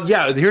say,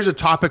 here's a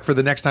topic for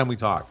the next time we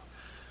talk.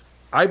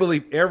 I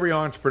believe every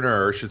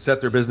entrepreneur should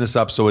set their business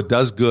up so it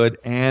does good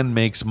and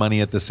makes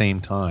money at the same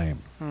time.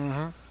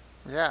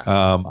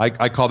 Yeah.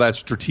 I call that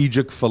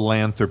strategic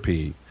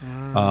philanthropy.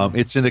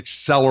 It's an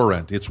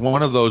accelerant. It's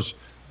one of those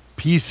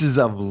pieces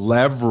of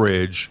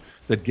leverage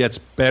that gets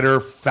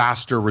better,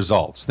 faster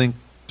results. Think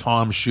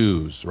Tom's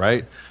Shoes,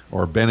 right?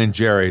 Or Ben and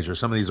Jerry's, or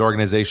some of these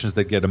organizations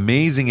that get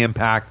amazing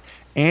impact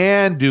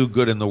and do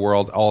good in the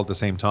world all at the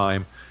same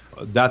time.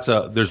 There's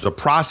a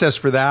process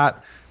for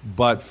that,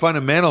 but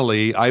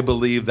fundamentally, I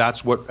believe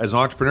that's what, as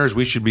entrepreneurs,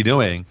 we should be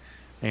doing.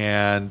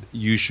 And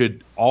you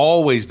should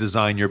always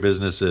design your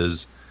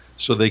businesses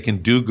so they can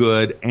do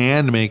good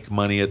and make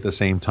money at the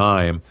same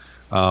time.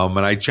 And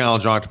I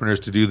challenge entrepreneurs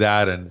to do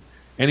that. And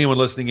anyone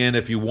listening in,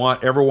 if you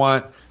ever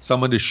want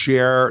someone to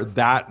share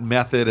that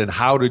method and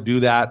how to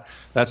do that,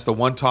 that's the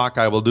one talk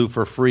I will do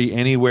for free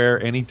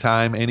anywhere,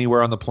 anytime,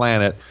 anywhere on the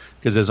planet.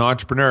 Because as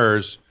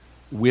entrepreneurs,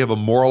 we have a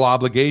moral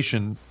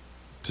obligation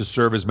to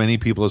serve as many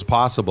people as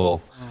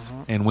possible.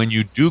 Mm-hmm. And when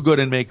you do good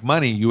and make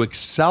money, you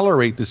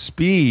accelerate the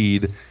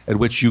speed at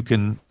which you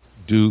can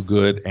do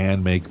good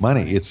and make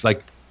money. It's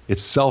like,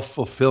 it's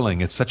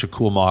self-fulfilling. It's such a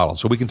cool model.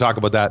 So we can talk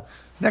about that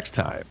next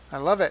time. I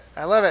love it.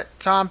 I love it.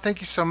 Tom, thank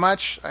you so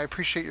much. I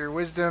appreciate your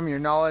wisdom, your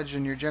knowledge,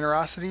 and your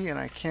generosity, and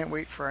I can't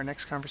wait for our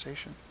next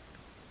conversation.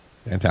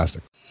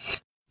 Fantastic.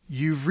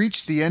 You've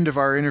reached the end of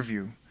our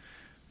interview.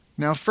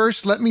 Now,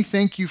 first, let me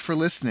thank you for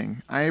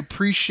listening. I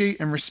appreciate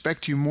and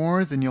respect you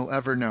more than you'll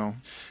ever know.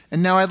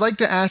 And now I'd like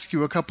to ask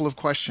you a couple of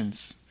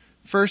questions.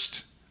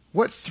 First,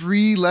 what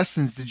 3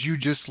 lessons did you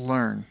just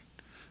learn?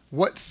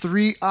 What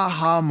 3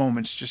 aha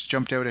moments just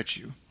jumped out at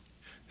you?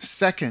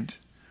 Second,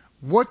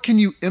 what can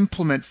you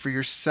implement for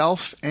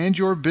yourself and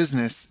your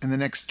business in the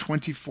next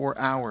 24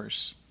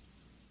 hours?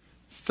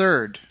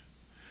 Third,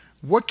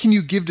 what can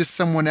you give to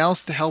someone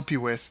else to help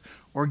you with,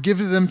 or give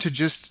to them to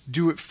just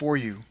do it for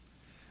you?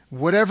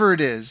 Whatever it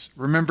is,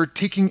 remember,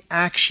 taking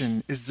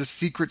action is the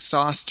secret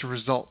sauce to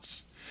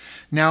results.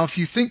 Now, if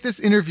you think this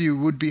interview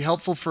would be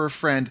helpful for a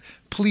friend,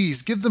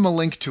 please give them a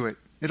link to it.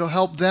 It'll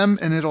help them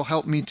and it'll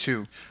help me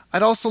too.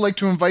 I'd also like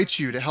to invite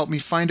you to help me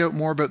find out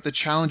more about the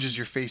challenges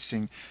you're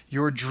facing,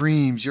 your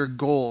dreams, your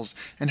goals,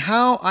 and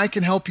how I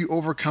can help you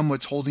overcome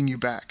what's holding you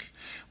back.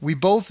 We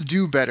both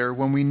do better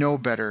when we know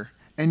better,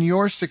 and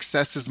your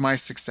success is my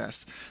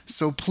success.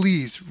 So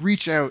please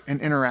reach out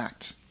and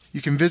interact.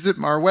 You can visit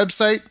our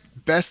website,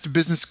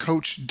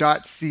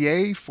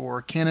 bestbusinesscoach.ca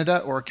for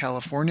Canada or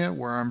California,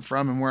 where I'm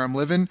from and where I'm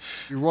living.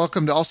 You're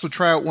welcome to also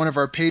try out one of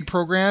our paid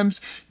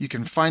programs. You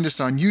can find us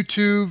on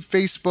YouTube,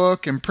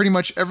 Facebook, and pretty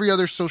much every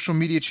other social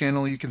media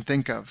channel you can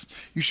think of.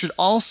 You should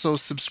also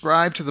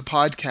subscribe to the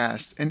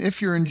podcast, and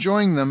if you're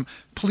enjoying them,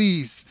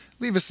 please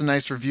leave us a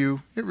nice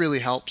review. It really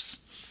helps.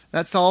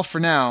 That's all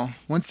for now.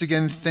 Once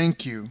again,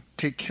 thank you.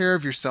 Take care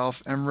of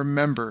yourself, and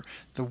remember,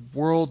 the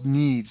world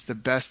needs the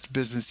best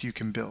business you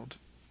can build.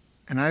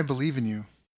 And I believe in you.